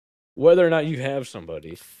yourself whether or not you have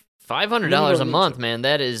somebody. $500 a month, man.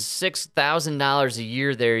 That is $6,000 a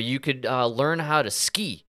year there. You could learn how to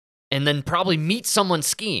ski and then probably meet someone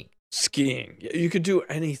skiing. Skiing. You could do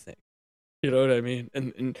anything. You know what I mean?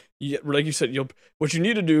 And like you said, what you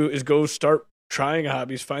need to do is go start trying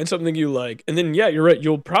hobbies, find something you like, and then, yeah, you're right,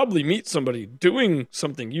 you'll probably meet somebody doing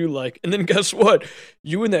something you like, and then guess what?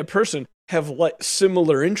 You and that person have like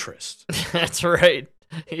similar interests. That's right.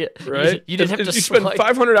 Yeah. Right? You didn't have to If you spend swipe.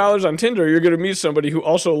 $500 on Tinder, you're going to meet somebody who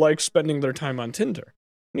also likes spending their time on Tinder.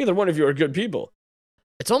 Neither one of you are good people.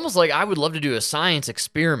 It's almost like I would love to do a science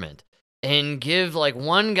experiment and give like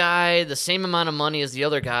one guy the same amount of money as the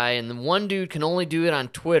other guy, and then one dude can only do it on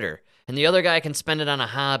Twitter, and the other guy can spend it on a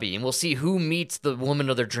hobby, and we'll see who meets the woman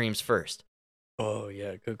of their dreams first. Oh,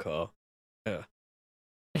 yeah, good call. Yeah.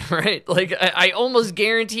 Right? Like, I almost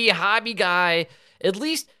guarantee a hobby guy, at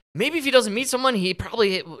least, maybe if he doesn't meet someone, he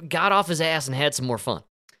probably got off his ass and had some more fun.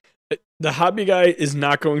 The hobby guy is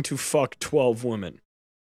not going to fuck 12 women,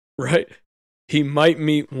 right? He might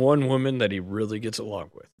meet one woman that he really gets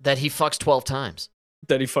along with. That he fucks 12 times.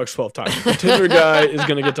 That he fucks 12 times. The Tinder guy is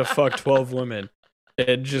going to get to fuck 12 women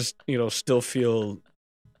and just, still feel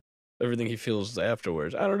everything he feels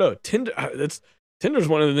afterwards. I don't know. Tinder's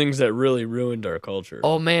one of the things that really ruined our culture.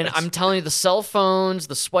 Oh, man, I'm telling you, the cell phones,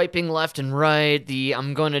 the swiping left and right,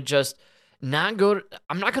 I'm not going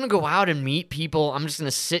to go out and meet people. I'm just going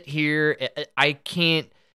to sit here. I can't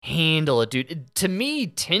handle it, dude. To me,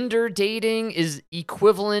 Tinder dating is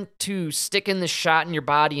equivalent to sticking the shot in your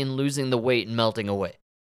body and losing the weight and melting away.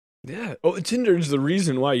 Yeah. Oh, Tinder is the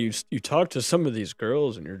reason why you talk to some of these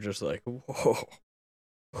girls and you're just like, whoa,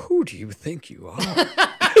 who do you think you are?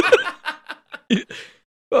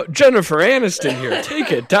 Oh, Jennifer Aniston here.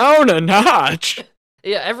 Take it down a notch.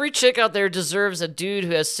 Yeah, every chick out there deserves a dude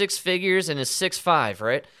who has 6 figures and is 6'5",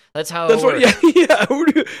 right? That's how it works. Yeah.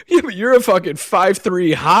 But you're a fucking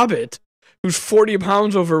 5'3" hobbit who's 40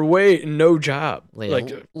 pounds overweight and no job.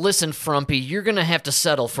 Like, listen, Frumpy, you're gonna have to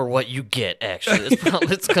settle for what you get. Actually, it's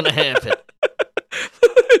probably it's gonna happen.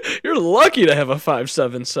 You're lucky to have a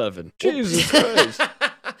 5'7" Jesus Christ.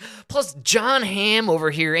 Plus, John Hamm over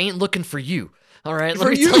here ain't looking for you. All right, let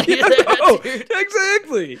For me you, tell you yeah, that, no, dude.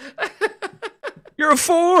 exactly. You're a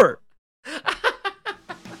 4.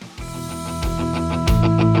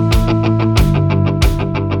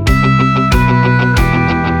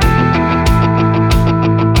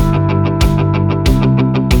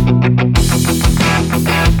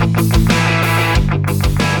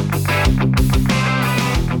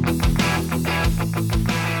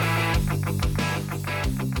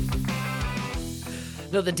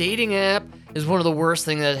 No, the dating app is one of the worst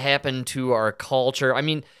things that happened to our culture. I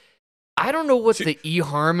mean, I don't know what the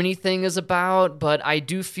eHarmony thing is about, but I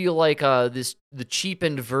do feel like the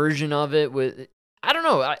cheapened version of it with, I don't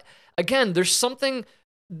know. Again, there's something,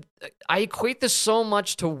 I equate this so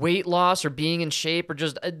much to weight loss or being in shape, or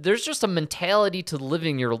just there's just a mentality to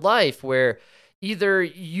living your life where either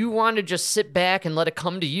you want to just sit back and let it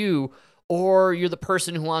come to you, or you're the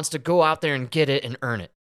person who wants to go out there and get it and earn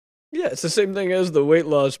it. Yeah, it's the same thing as the weight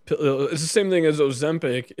loss pill. It's the same thing as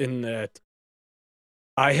Ozempic in that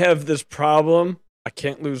I have this problem. I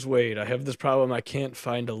can't lose weight. I have this problem. I can't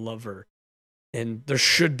find a lover. And there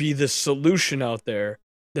should be this solution out there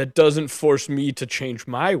that doesn't force me to change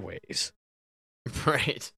my ways.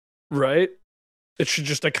 Right. Right? It should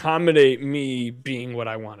just accommodate me being what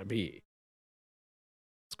I want to be.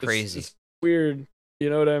 It's crazy. It's weird. You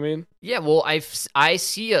know what I mean? Yeah, well, I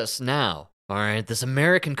see us now. All right, this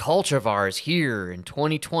American culture of ours here in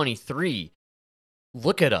 2023.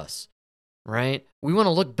 Look at us, right? We want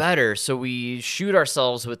to look better, so we shoot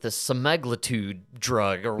ourselves with this semaglutide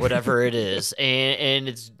drug or whatever it is, and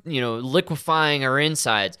it's, liquefying our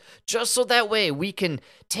insides, just so that way we can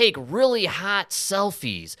take really hot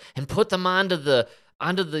selfies and put them onto the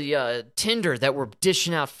Tinder that we're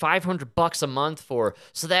dishing out $500 a month for,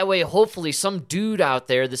 so that way hopefully some dude out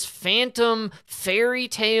there, this phantom fairy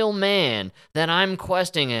tale man that I'm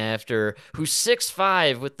questing after, who's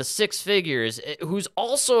 6'5" with the 6 figures, who's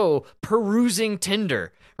also perusing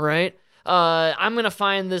Tinder, right? I'm gonna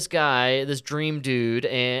find this guy, this dream dude,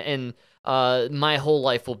 and my whole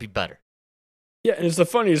life will be better. Yeah, and it's the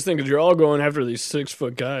funniest thing because you're all going after these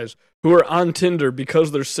 6-foot guys who are on Tinder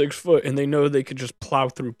because they're 6 foot and they know they could just plow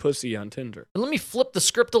through pussy on Tinder. Let me flip the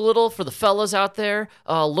script a little for the fellas out there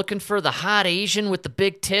looking for the hot Asian with the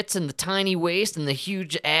big tits and the tiny waist and the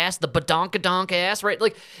huge ass, the badonkadonk ass, right?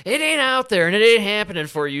 Like, it ain't out there and it ain't happening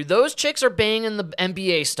for you. Those chicks are banging the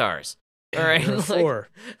NBA stars. All right,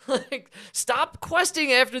 like, stop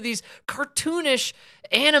questing after these cartoonish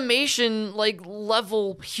animation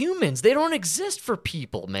level humans. They don't exist for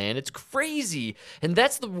people, man. It's crazy, and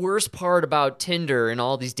that's the worst part about Tinder and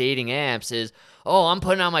all these dating apps is, oh, I'm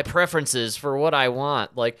putting out my preferences for what I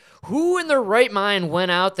want. Like, who in their right mind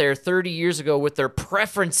went out there 30 years ago with their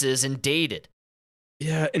preferences and dated?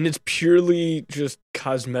 Yeah, and it's purely just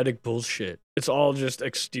cosmetic bullshit. It's all just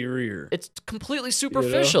exterior. It's completely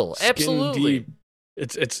superficial. Skin Absolutely. deep.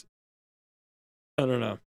 It's I don't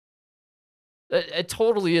know. It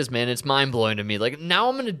totally is, man. It's mind-blowing to me. Like, now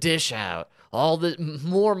I'm going to dish out all the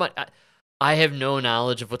more money. I have no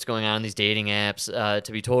knowledge of what's going on in these dating apps,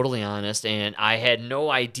 to be totally honest, and I had no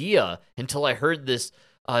idea until I heard this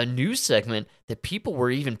news segment that people were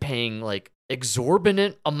even paying,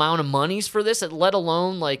 exorbitant amount of monies for this, let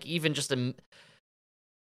alone, even just a...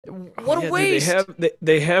 What a waste!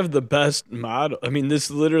 They have the best model. I mean, this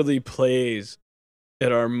literally plays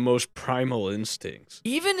at our most primal instincts.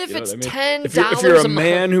 Even if it's $10 $10 if you're a month.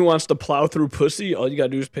 man who wants to plow through pussy, all you gotta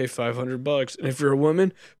do is pay $500. And if you're a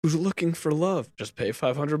woman who's looking for love, just pay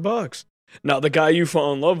 $500. Now, the guy you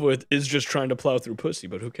fall in love with is just trying to plow through pussy,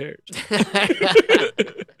 but who cares?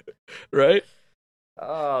 Right?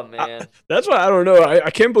 Oh, man. That's why I don't know. I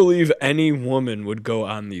can't believe any woman would go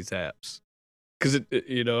on these apps. Because,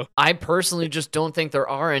 I personally just don't think there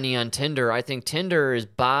are any on Tinder. I think Tinder is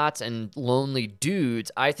bots and lonely dudes.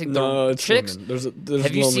 I think it's chicks. women. There's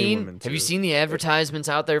have you lonely seen? women too. Have you seen the advertisements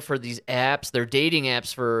out there for these apps? They're dating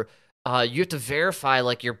apps for. You have to verify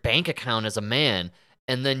your bank account as a man,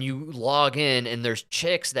 and then you log in, and there's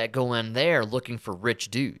chicks that go in there looking for rich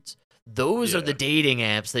dudes. Those are the dating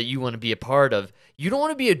apps that you want to be a part of. You don't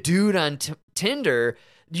want to be a dude on Tinder.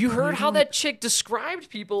 You heard how that chick described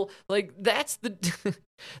people. That's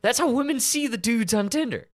that's how women see the dudes on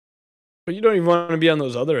Tinder. But you don't even want to be on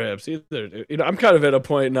those other apps either. I'm kind of at a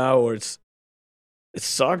point now where it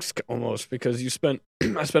sucks almost because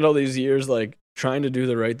I spent all these years trying to do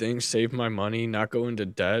the right thing, save my money, not go into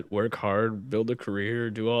debt, work hard, build a career,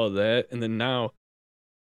 do all of that. And then now,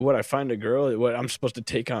 what, I find a girl, what, I'm supposed to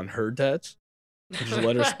take on her debts and just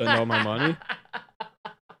let her spend all my money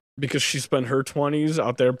because she spent her 20s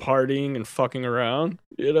out there partying and fucking around,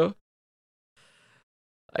 you know?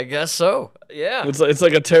 I guess so. Yeah. It's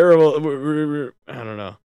like a terrible, I don't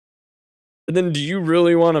know. And then do you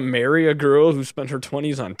really want to marry a girl who spent her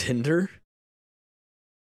 20s on Tinder?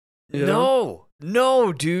 You know?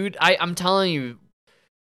 No, dude. I'm telling you,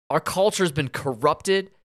 our culture's been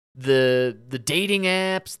corrupted. The dating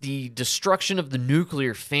apps, the destruction of the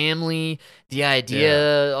nuclear family, the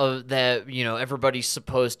idea of that, you know, everybody's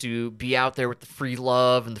supposed to be out there with the free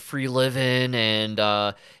love and the free living,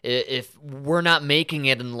 and if we're not making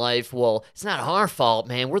it in life, well, it's not our fault,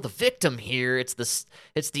 man. We're the victim here. It's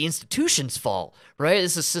the institution's fault, right?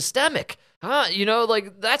 This is systemic. You know,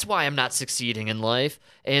 like, that's why I'm not succeeding in life,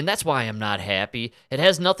 and that's why I'm not happy. It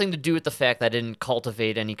has nothing to do with the fact that I didn't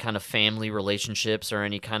cultivate any kind of family relationships or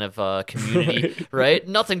any kind of community, right?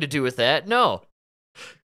 Nothing to do with that, no.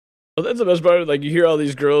 Well, that's the best part. Like, you hear all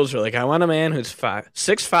these girls who are like, I want a man who's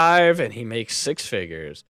 6'5", and he makes six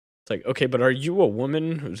figures. It's like, okay, but are you a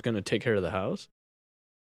woman who's going to take care of the house?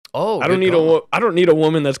 Oh, I don't need a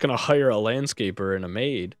woman that's going to hire a landscaper and a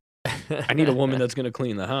maid. I need a woman that's going to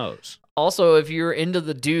clean the house. Also, if you're into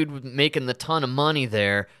the dude making the ton of money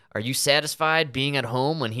there, are you satisfied being at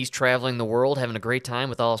home when he's traveling the world, having a great time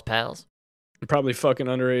with all his pals? Probably fucking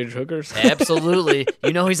underage hookers. Absolutely.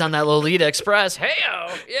 You know he's on that Lolita Express.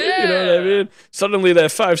 Hey-o! Yeah! You know what I mean? Suddenly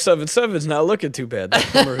that 577's not looking too bad. That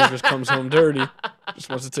plumber who just comes home dirty just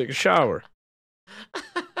wants to take a shower.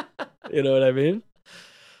 You know what I mean?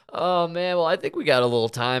 Oh, man. Well, I think we got a little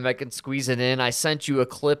time. I can squeeze it in. I sent you a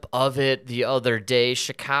clip of it the other day.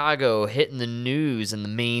 Chicago hitting the news and the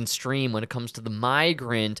mainstream when it comes to the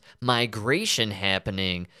migrant migration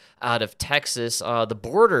happening out of Texas. The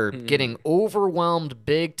border getting overwhelmed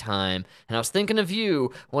big time. And I was thinking of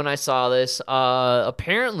you when I saw this.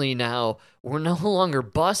 Apparently now we're no longer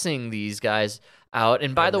busing these guys out.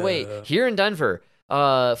 And by the way, here in Denver,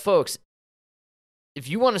 folks, if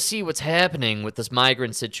you want to see what's happening with this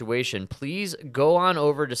migrant situation, please go on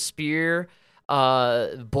over to Spear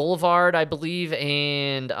Boulevard, I believe,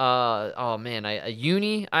 and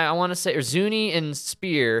Uni, I want to say, or Zuni and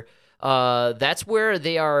Spear. That's where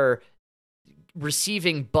they are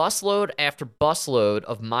receiving busload after busload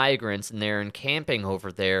of migrants, and they're encamping over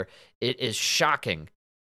there. It is shocking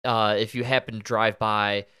if you happen to drive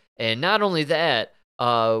by. And not only that,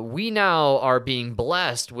 we now are being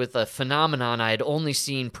blessed with a phenomenon I had only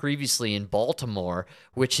seen previously in Baltimore,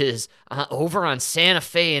 which is over on Santa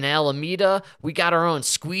Fe and Alameda. We got our own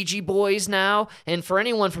squeegee boys now. And for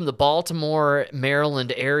anyone from the Baltimore,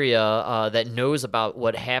 Maryland area that knows about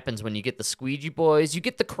what happens when you get the squeegee boys, you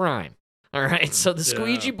get the crime. All right, so the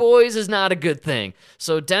squeegee boys is not a good thing.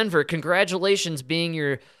 So Denver, congratulations being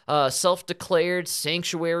your self-declared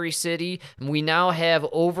sanctuary city. We now have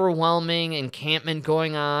overwhelming encampment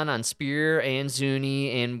going on Spear and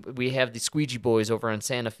Zuni, and we have the squeegee boys over on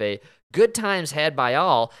Santa Fe. Good times had by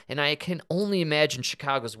all, and I can only imagine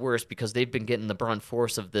Chicago's worse because they've been getting the brunt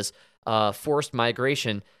force of this forced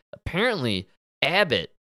migration. Apparently,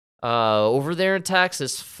 Abbott over there in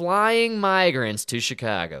Texas flying migrants to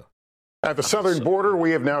Chicago. At the southern border,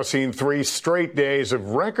 we have now seen 3 straight days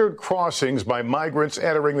of record crossings by migrants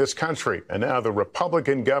entering this country. And now the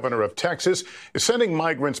Republican governor of Texas is sending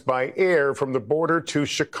migrants by air from the border to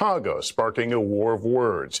Chicago, sparking a war of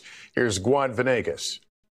words. Here's Guad Venegas.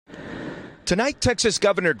 Tonight, Texas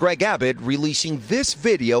Governor Greg Abbott releasing this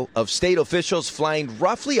video of state officials flying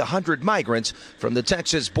roughly 100 migrants from the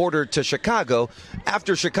Texas border to Chicago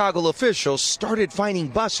after Chicago officials started finding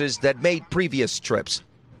buses that made previous trips.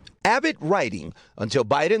 Abbott writing, until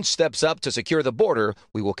Biden steps up to secure the border,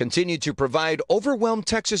 we will continue to provide overwhelmed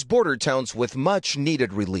Texas border towns with much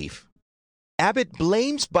needed relief. Abbott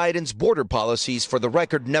blames Biden's border policies for the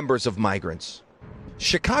record numbers of migrants.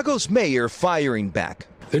 Chicago's mayor firing back.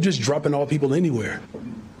 They're just dropping all people anywhere.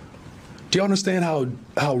 Do you understand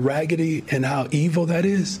how raggedy and how evil that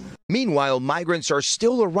is? Meanwhile, migrants are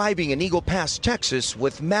still arriving in Eagle Pass, Texas,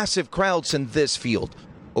 with massive crowds in this field.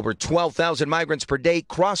 Over 12,000 migrants per day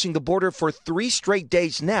crossing the border for 3 straight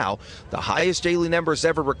days now, the highest daily numbers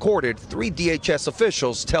ever recorded, 3 DHS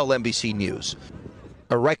officials tell NBC News.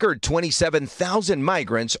 A record 27,000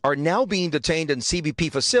 migrants are now being detained in CBP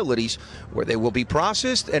facilities where they will be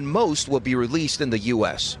processed and most will be released in the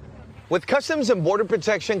U.S. With Customs and Border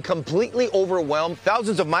Protection completely overwhelmed,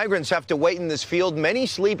 thousands of migrants have to wait in this field, many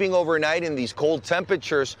sleeping overnight in these cold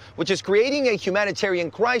temperatures, which is creating a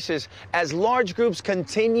humanitarian crisis as large groups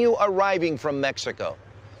continue arriving from Mexico.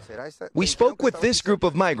 We spoke with this group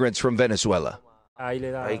of migrants from Venezuela. So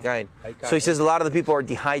he says a lot of the people are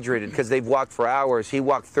dehydrated because they've walked for hours. He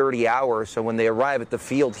walked 30 hours, so when they arrive at the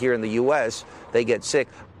field here in the U.S., they get sick.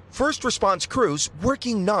 First response crews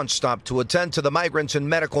working nonstop to attend to the migrants in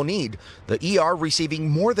medical need, the ER receiving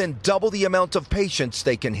more than double the amount of patients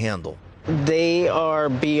they can handle. They are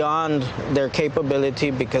beyond their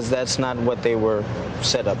capability because that's not what they were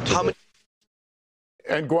set up to do.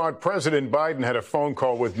 And Guad, President Biden had a phone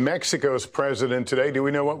call with Mexico's president today. Do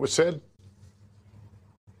we know what was said?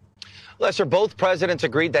 Lester, both presidents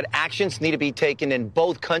agreed that actions need to be taken in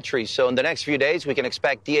both countries. So in the next few days, we can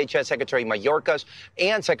expect DHS Secretary Mayorkas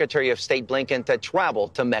and Secretary of State Blinken to travel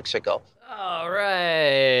to Mexico. All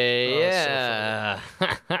right. Yeah.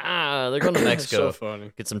 They're going to Mexico. So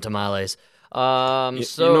funny. Get some tamales. You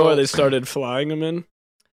know why they started flying them in?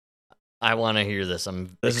 I want to hear this.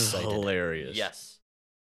 I'm This excited. is hilarious. Yes.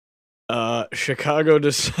 Chicago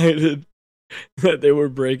decided that they were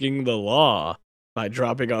breaking the law by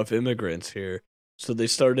dropping off immigrants here. So they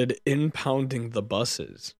started impounding the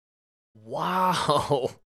buses. Wow.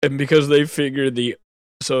 And because they figured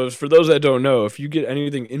so for those that don't know, if you get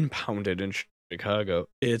anything impounded in Chicago,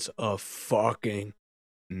 it's a fucking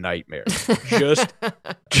nightmare.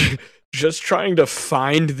 Just trying to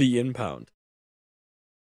find the impound.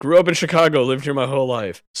 Grew up in Chicago, lived here my whole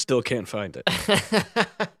life, still can't find it.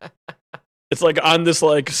 It's like on this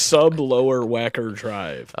sub-lower Wacker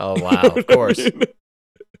Drive. Oh, wow, of course.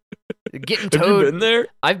 Getting towed. Have you been there?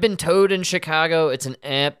 I've been towed in Chicago. It's an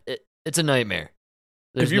it's a nightmare.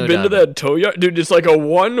 There's Have you no been to doubt that tow yard? Dude, it's like a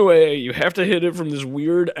one-way. You have to hit it from this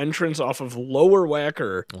weird entrance off of Lower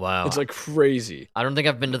Wacker. Wow. It's like crazy. I don't think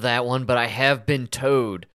I've been to that one, but I have been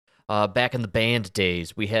towed. Back in the band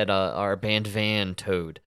days, we had our band van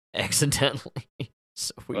towed accidentally.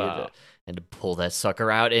 So we had to pull that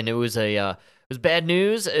sucker out, and it was bad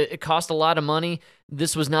news. It cost a lot of money.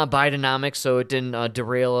 This was not Bidenomics, so it didn't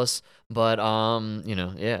derail us. But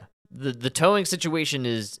yeah, the towing situation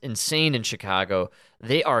is insane in Chicago.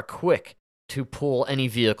 They are quick to pull any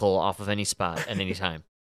vehicle off of any spot at any time.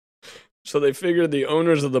 So they figured the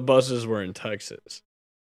owners of the buses were in Texas,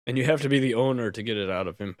 and you have to be the owner to get it out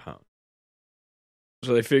of impound.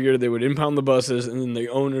 So they figured they would impound the buses, and then the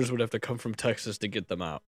owners would have to come from Texas to get them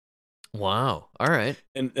out. Wow. All right.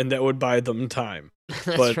 And that would buy them time.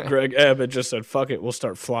 That's But right. Greg Abbott just said, fuck it, we'll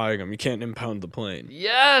start flying them. You can't impound the plane.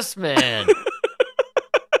 Yes, man.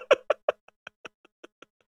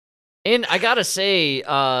 And I gotta say,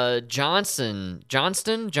 Johnson,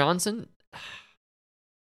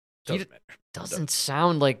 he doesn't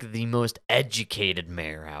sound like the most educated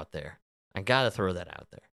mayor out there. I gotta throw that out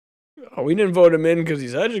there. Oh, we didn't vote him in because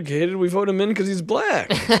he's educated. We vote him in because he's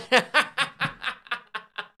black.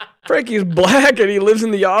 Frankie's black and he lives in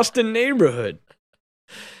the Austin neighborhood.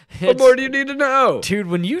 What more do you need to know? Dude,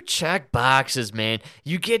 when you check boxes, man,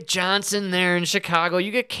 you get Johnson there in Chicago,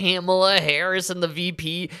 you get Kamala Harris and the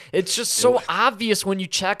VP. It's just so obvious when you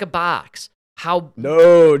check a box.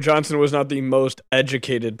 No, Johnson was not the most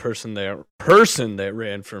educated person that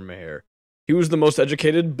ran for mayor. He was the most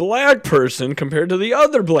educated black person compared to the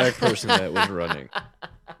other black person that was running.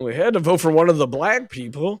 We had to vote for one of the black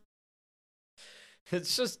people.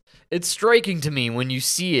 It's striking to me when you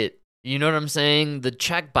see it. You know what I'm saying? The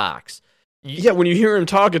checkbox. Yeah, when you hear him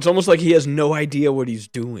talk, it's almost like he has no idea what he's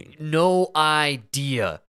doing. No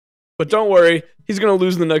idea. But don't worry, he's going to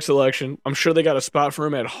lose the next election. I'm sure they got a spot for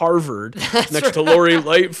him at Harvard next to Lori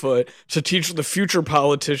Lightfoot to teach the future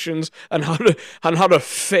politicians on how to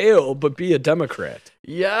fail but be a Democrat.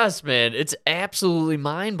 Yes, man. It's absolutely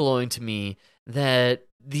mind-blowing to me that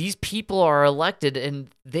these people are elected and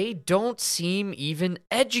they don't seem even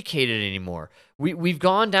educated anymore. We've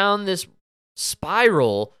gone down this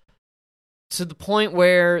spiral to the point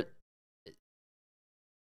where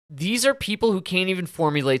these are people who can't even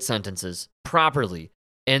formulate sentences properly,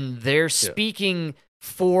 and they're speaking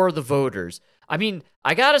for the voters. I mean,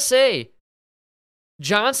 I gotta say,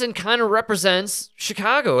 Johnson kind of represents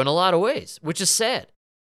Chicago in a lot of ways, which is sad.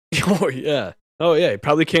 Oh, yeah. He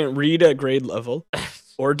probably can't read at grade level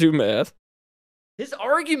or do math. His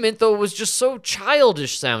argument, though, was just so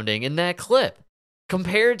childish sounding in that clip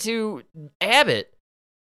compared to Abbott.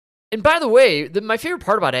 And by the way, my favorite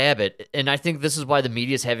part about Abbott, and I think this is why the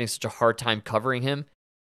media is having such a hard time covering him,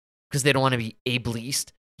 because they don't want to be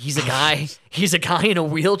ableist. He's a guy in a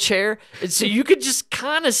wheelchair. And so you could just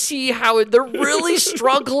kind of see how they're really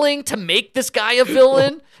struggling to make this guy a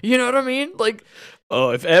villain. You know what I mean? Like, oh,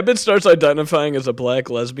 if Abbott starts identifying as a black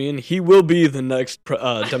lesbian, he will be the next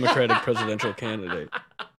Democratic presidential candidate.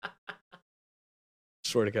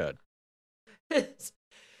 Swear to God.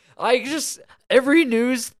 Every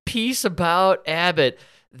news piece about Abbott,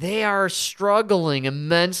 they are struggling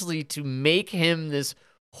immensely to make him this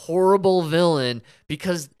horrible villain,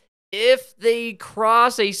 because if they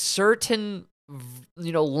cross a certain,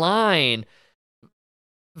 line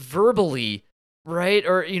verbally, right?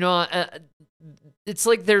 Or, it's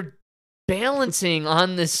like they're balancing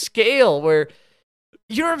on this scale where,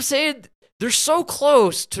 you know what I'm saying? They're so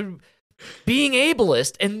close to being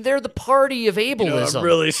ableist, and they're the party of ableism. I'm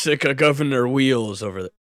really sick of Governor Wheels over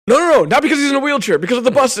there. No, not because he's in a wheelchair. Because of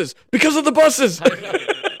the buses. Because of the buses.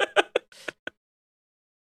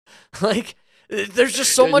 Like, there's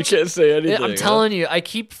just so much. You can't say anything. I'm telling you, I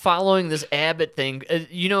keep following this Abbott thing.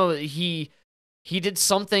 He did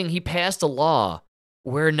something. He passed a law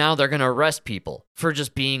where now they're going to arrest people for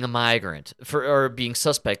just being a migrant, or being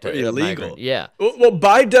suspected of illegal. Migrant. Yeah. Well,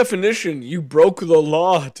 by definition, you broke the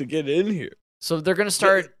law to get in here. So they're going to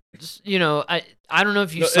start. I don't know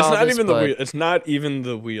if you saw it's not this, even but it's not even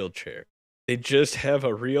the wheelchair. They just have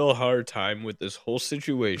a real hard time with this whole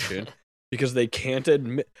situation because they can't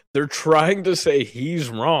admit. They're trying to say he's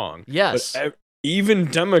wrong. Yes. But even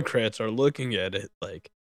Democrats are looking at it like,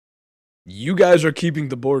 you guys are keeping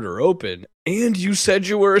the border open, and you said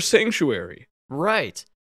you were a sanctuary. Right.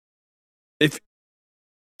 If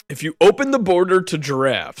you open the border to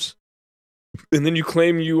giraffes, and then you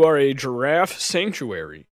claim you are a giraffe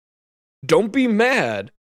sanctuary, don't be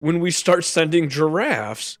mad when we start sending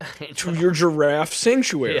giraffes to your giraffe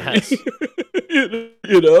sanctuary. Yes.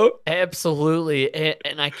 You know? Absolutely.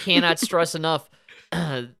 And I cannot stress enough,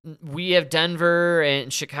 we have Denver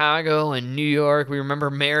and Chicago and New York. We remember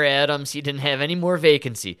Mayor Adams. He didn't have any more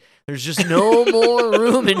vacancy. There's just no more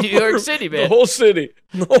room in New York City, man. The whole city.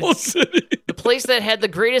 The place that had the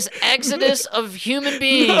greatest exodus of human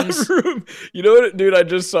beings. You know what, dude? I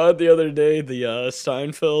just saw it the other day. The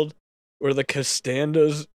Seinfeld, where the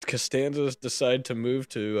Costanzas decide to move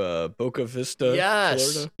to Boca Vista,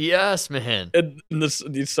 Florida. Yes, man. And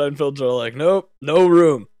these Seinfelds are like, nope, no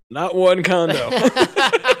room. Not one condo.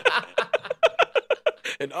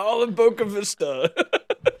 And all of Boca Vista.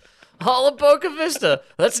 All of Boca Vista.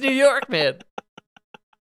 That's New York, man.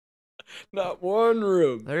 Not one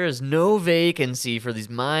room. There is no vacancy for these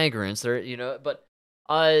migrants. But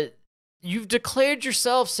you've declared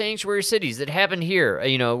yourself sanctuary cities. That happened here.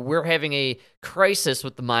 We're having a crisis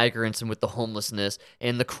with the migrants and with the homelessness,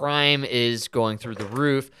 and the crime is going through the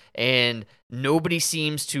roof, and nobody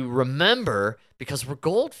seems to remember, because we're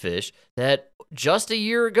goldfish, that just a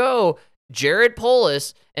year ago, Jared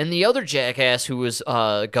Polis and the other jackass who was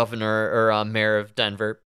governor or mayor of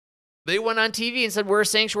Denver, they went on TV and said, we're a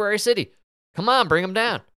sanctuary city. Come on, bring them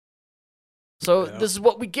down. So This is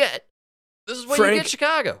what we get. This is what you get,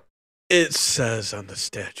 Chicago. It says on the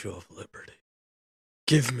Statue of Liberty,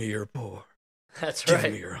 give me your poor. That's right.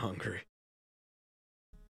 Give me your hungry.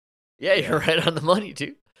 Yeah, you're right on the money,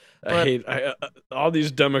 too. I hate all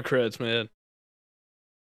these Democrats, man.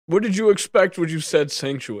 What did you expect when you said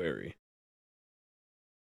sanctuary?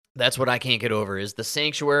 That's what I can't get over, is the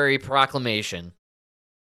sanctuary proclamation.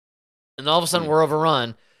 And all of a sudden, we're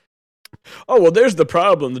overrun. Oh, well, there's the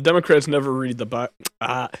problem. The Democrats never read the Bible.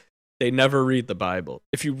 They never read the Bible.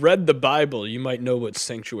 If you read the Bible, you might know what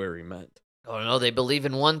sanctuary meant. Oh, no, they believe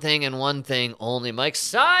in one thing and one thing only, Mike.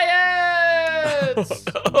 Science!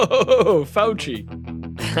 Oh, Fauci.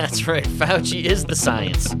 That's right. Fauci is the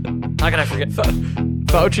science. How can I forget?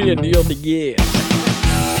 Fauci and Neil deGrasse.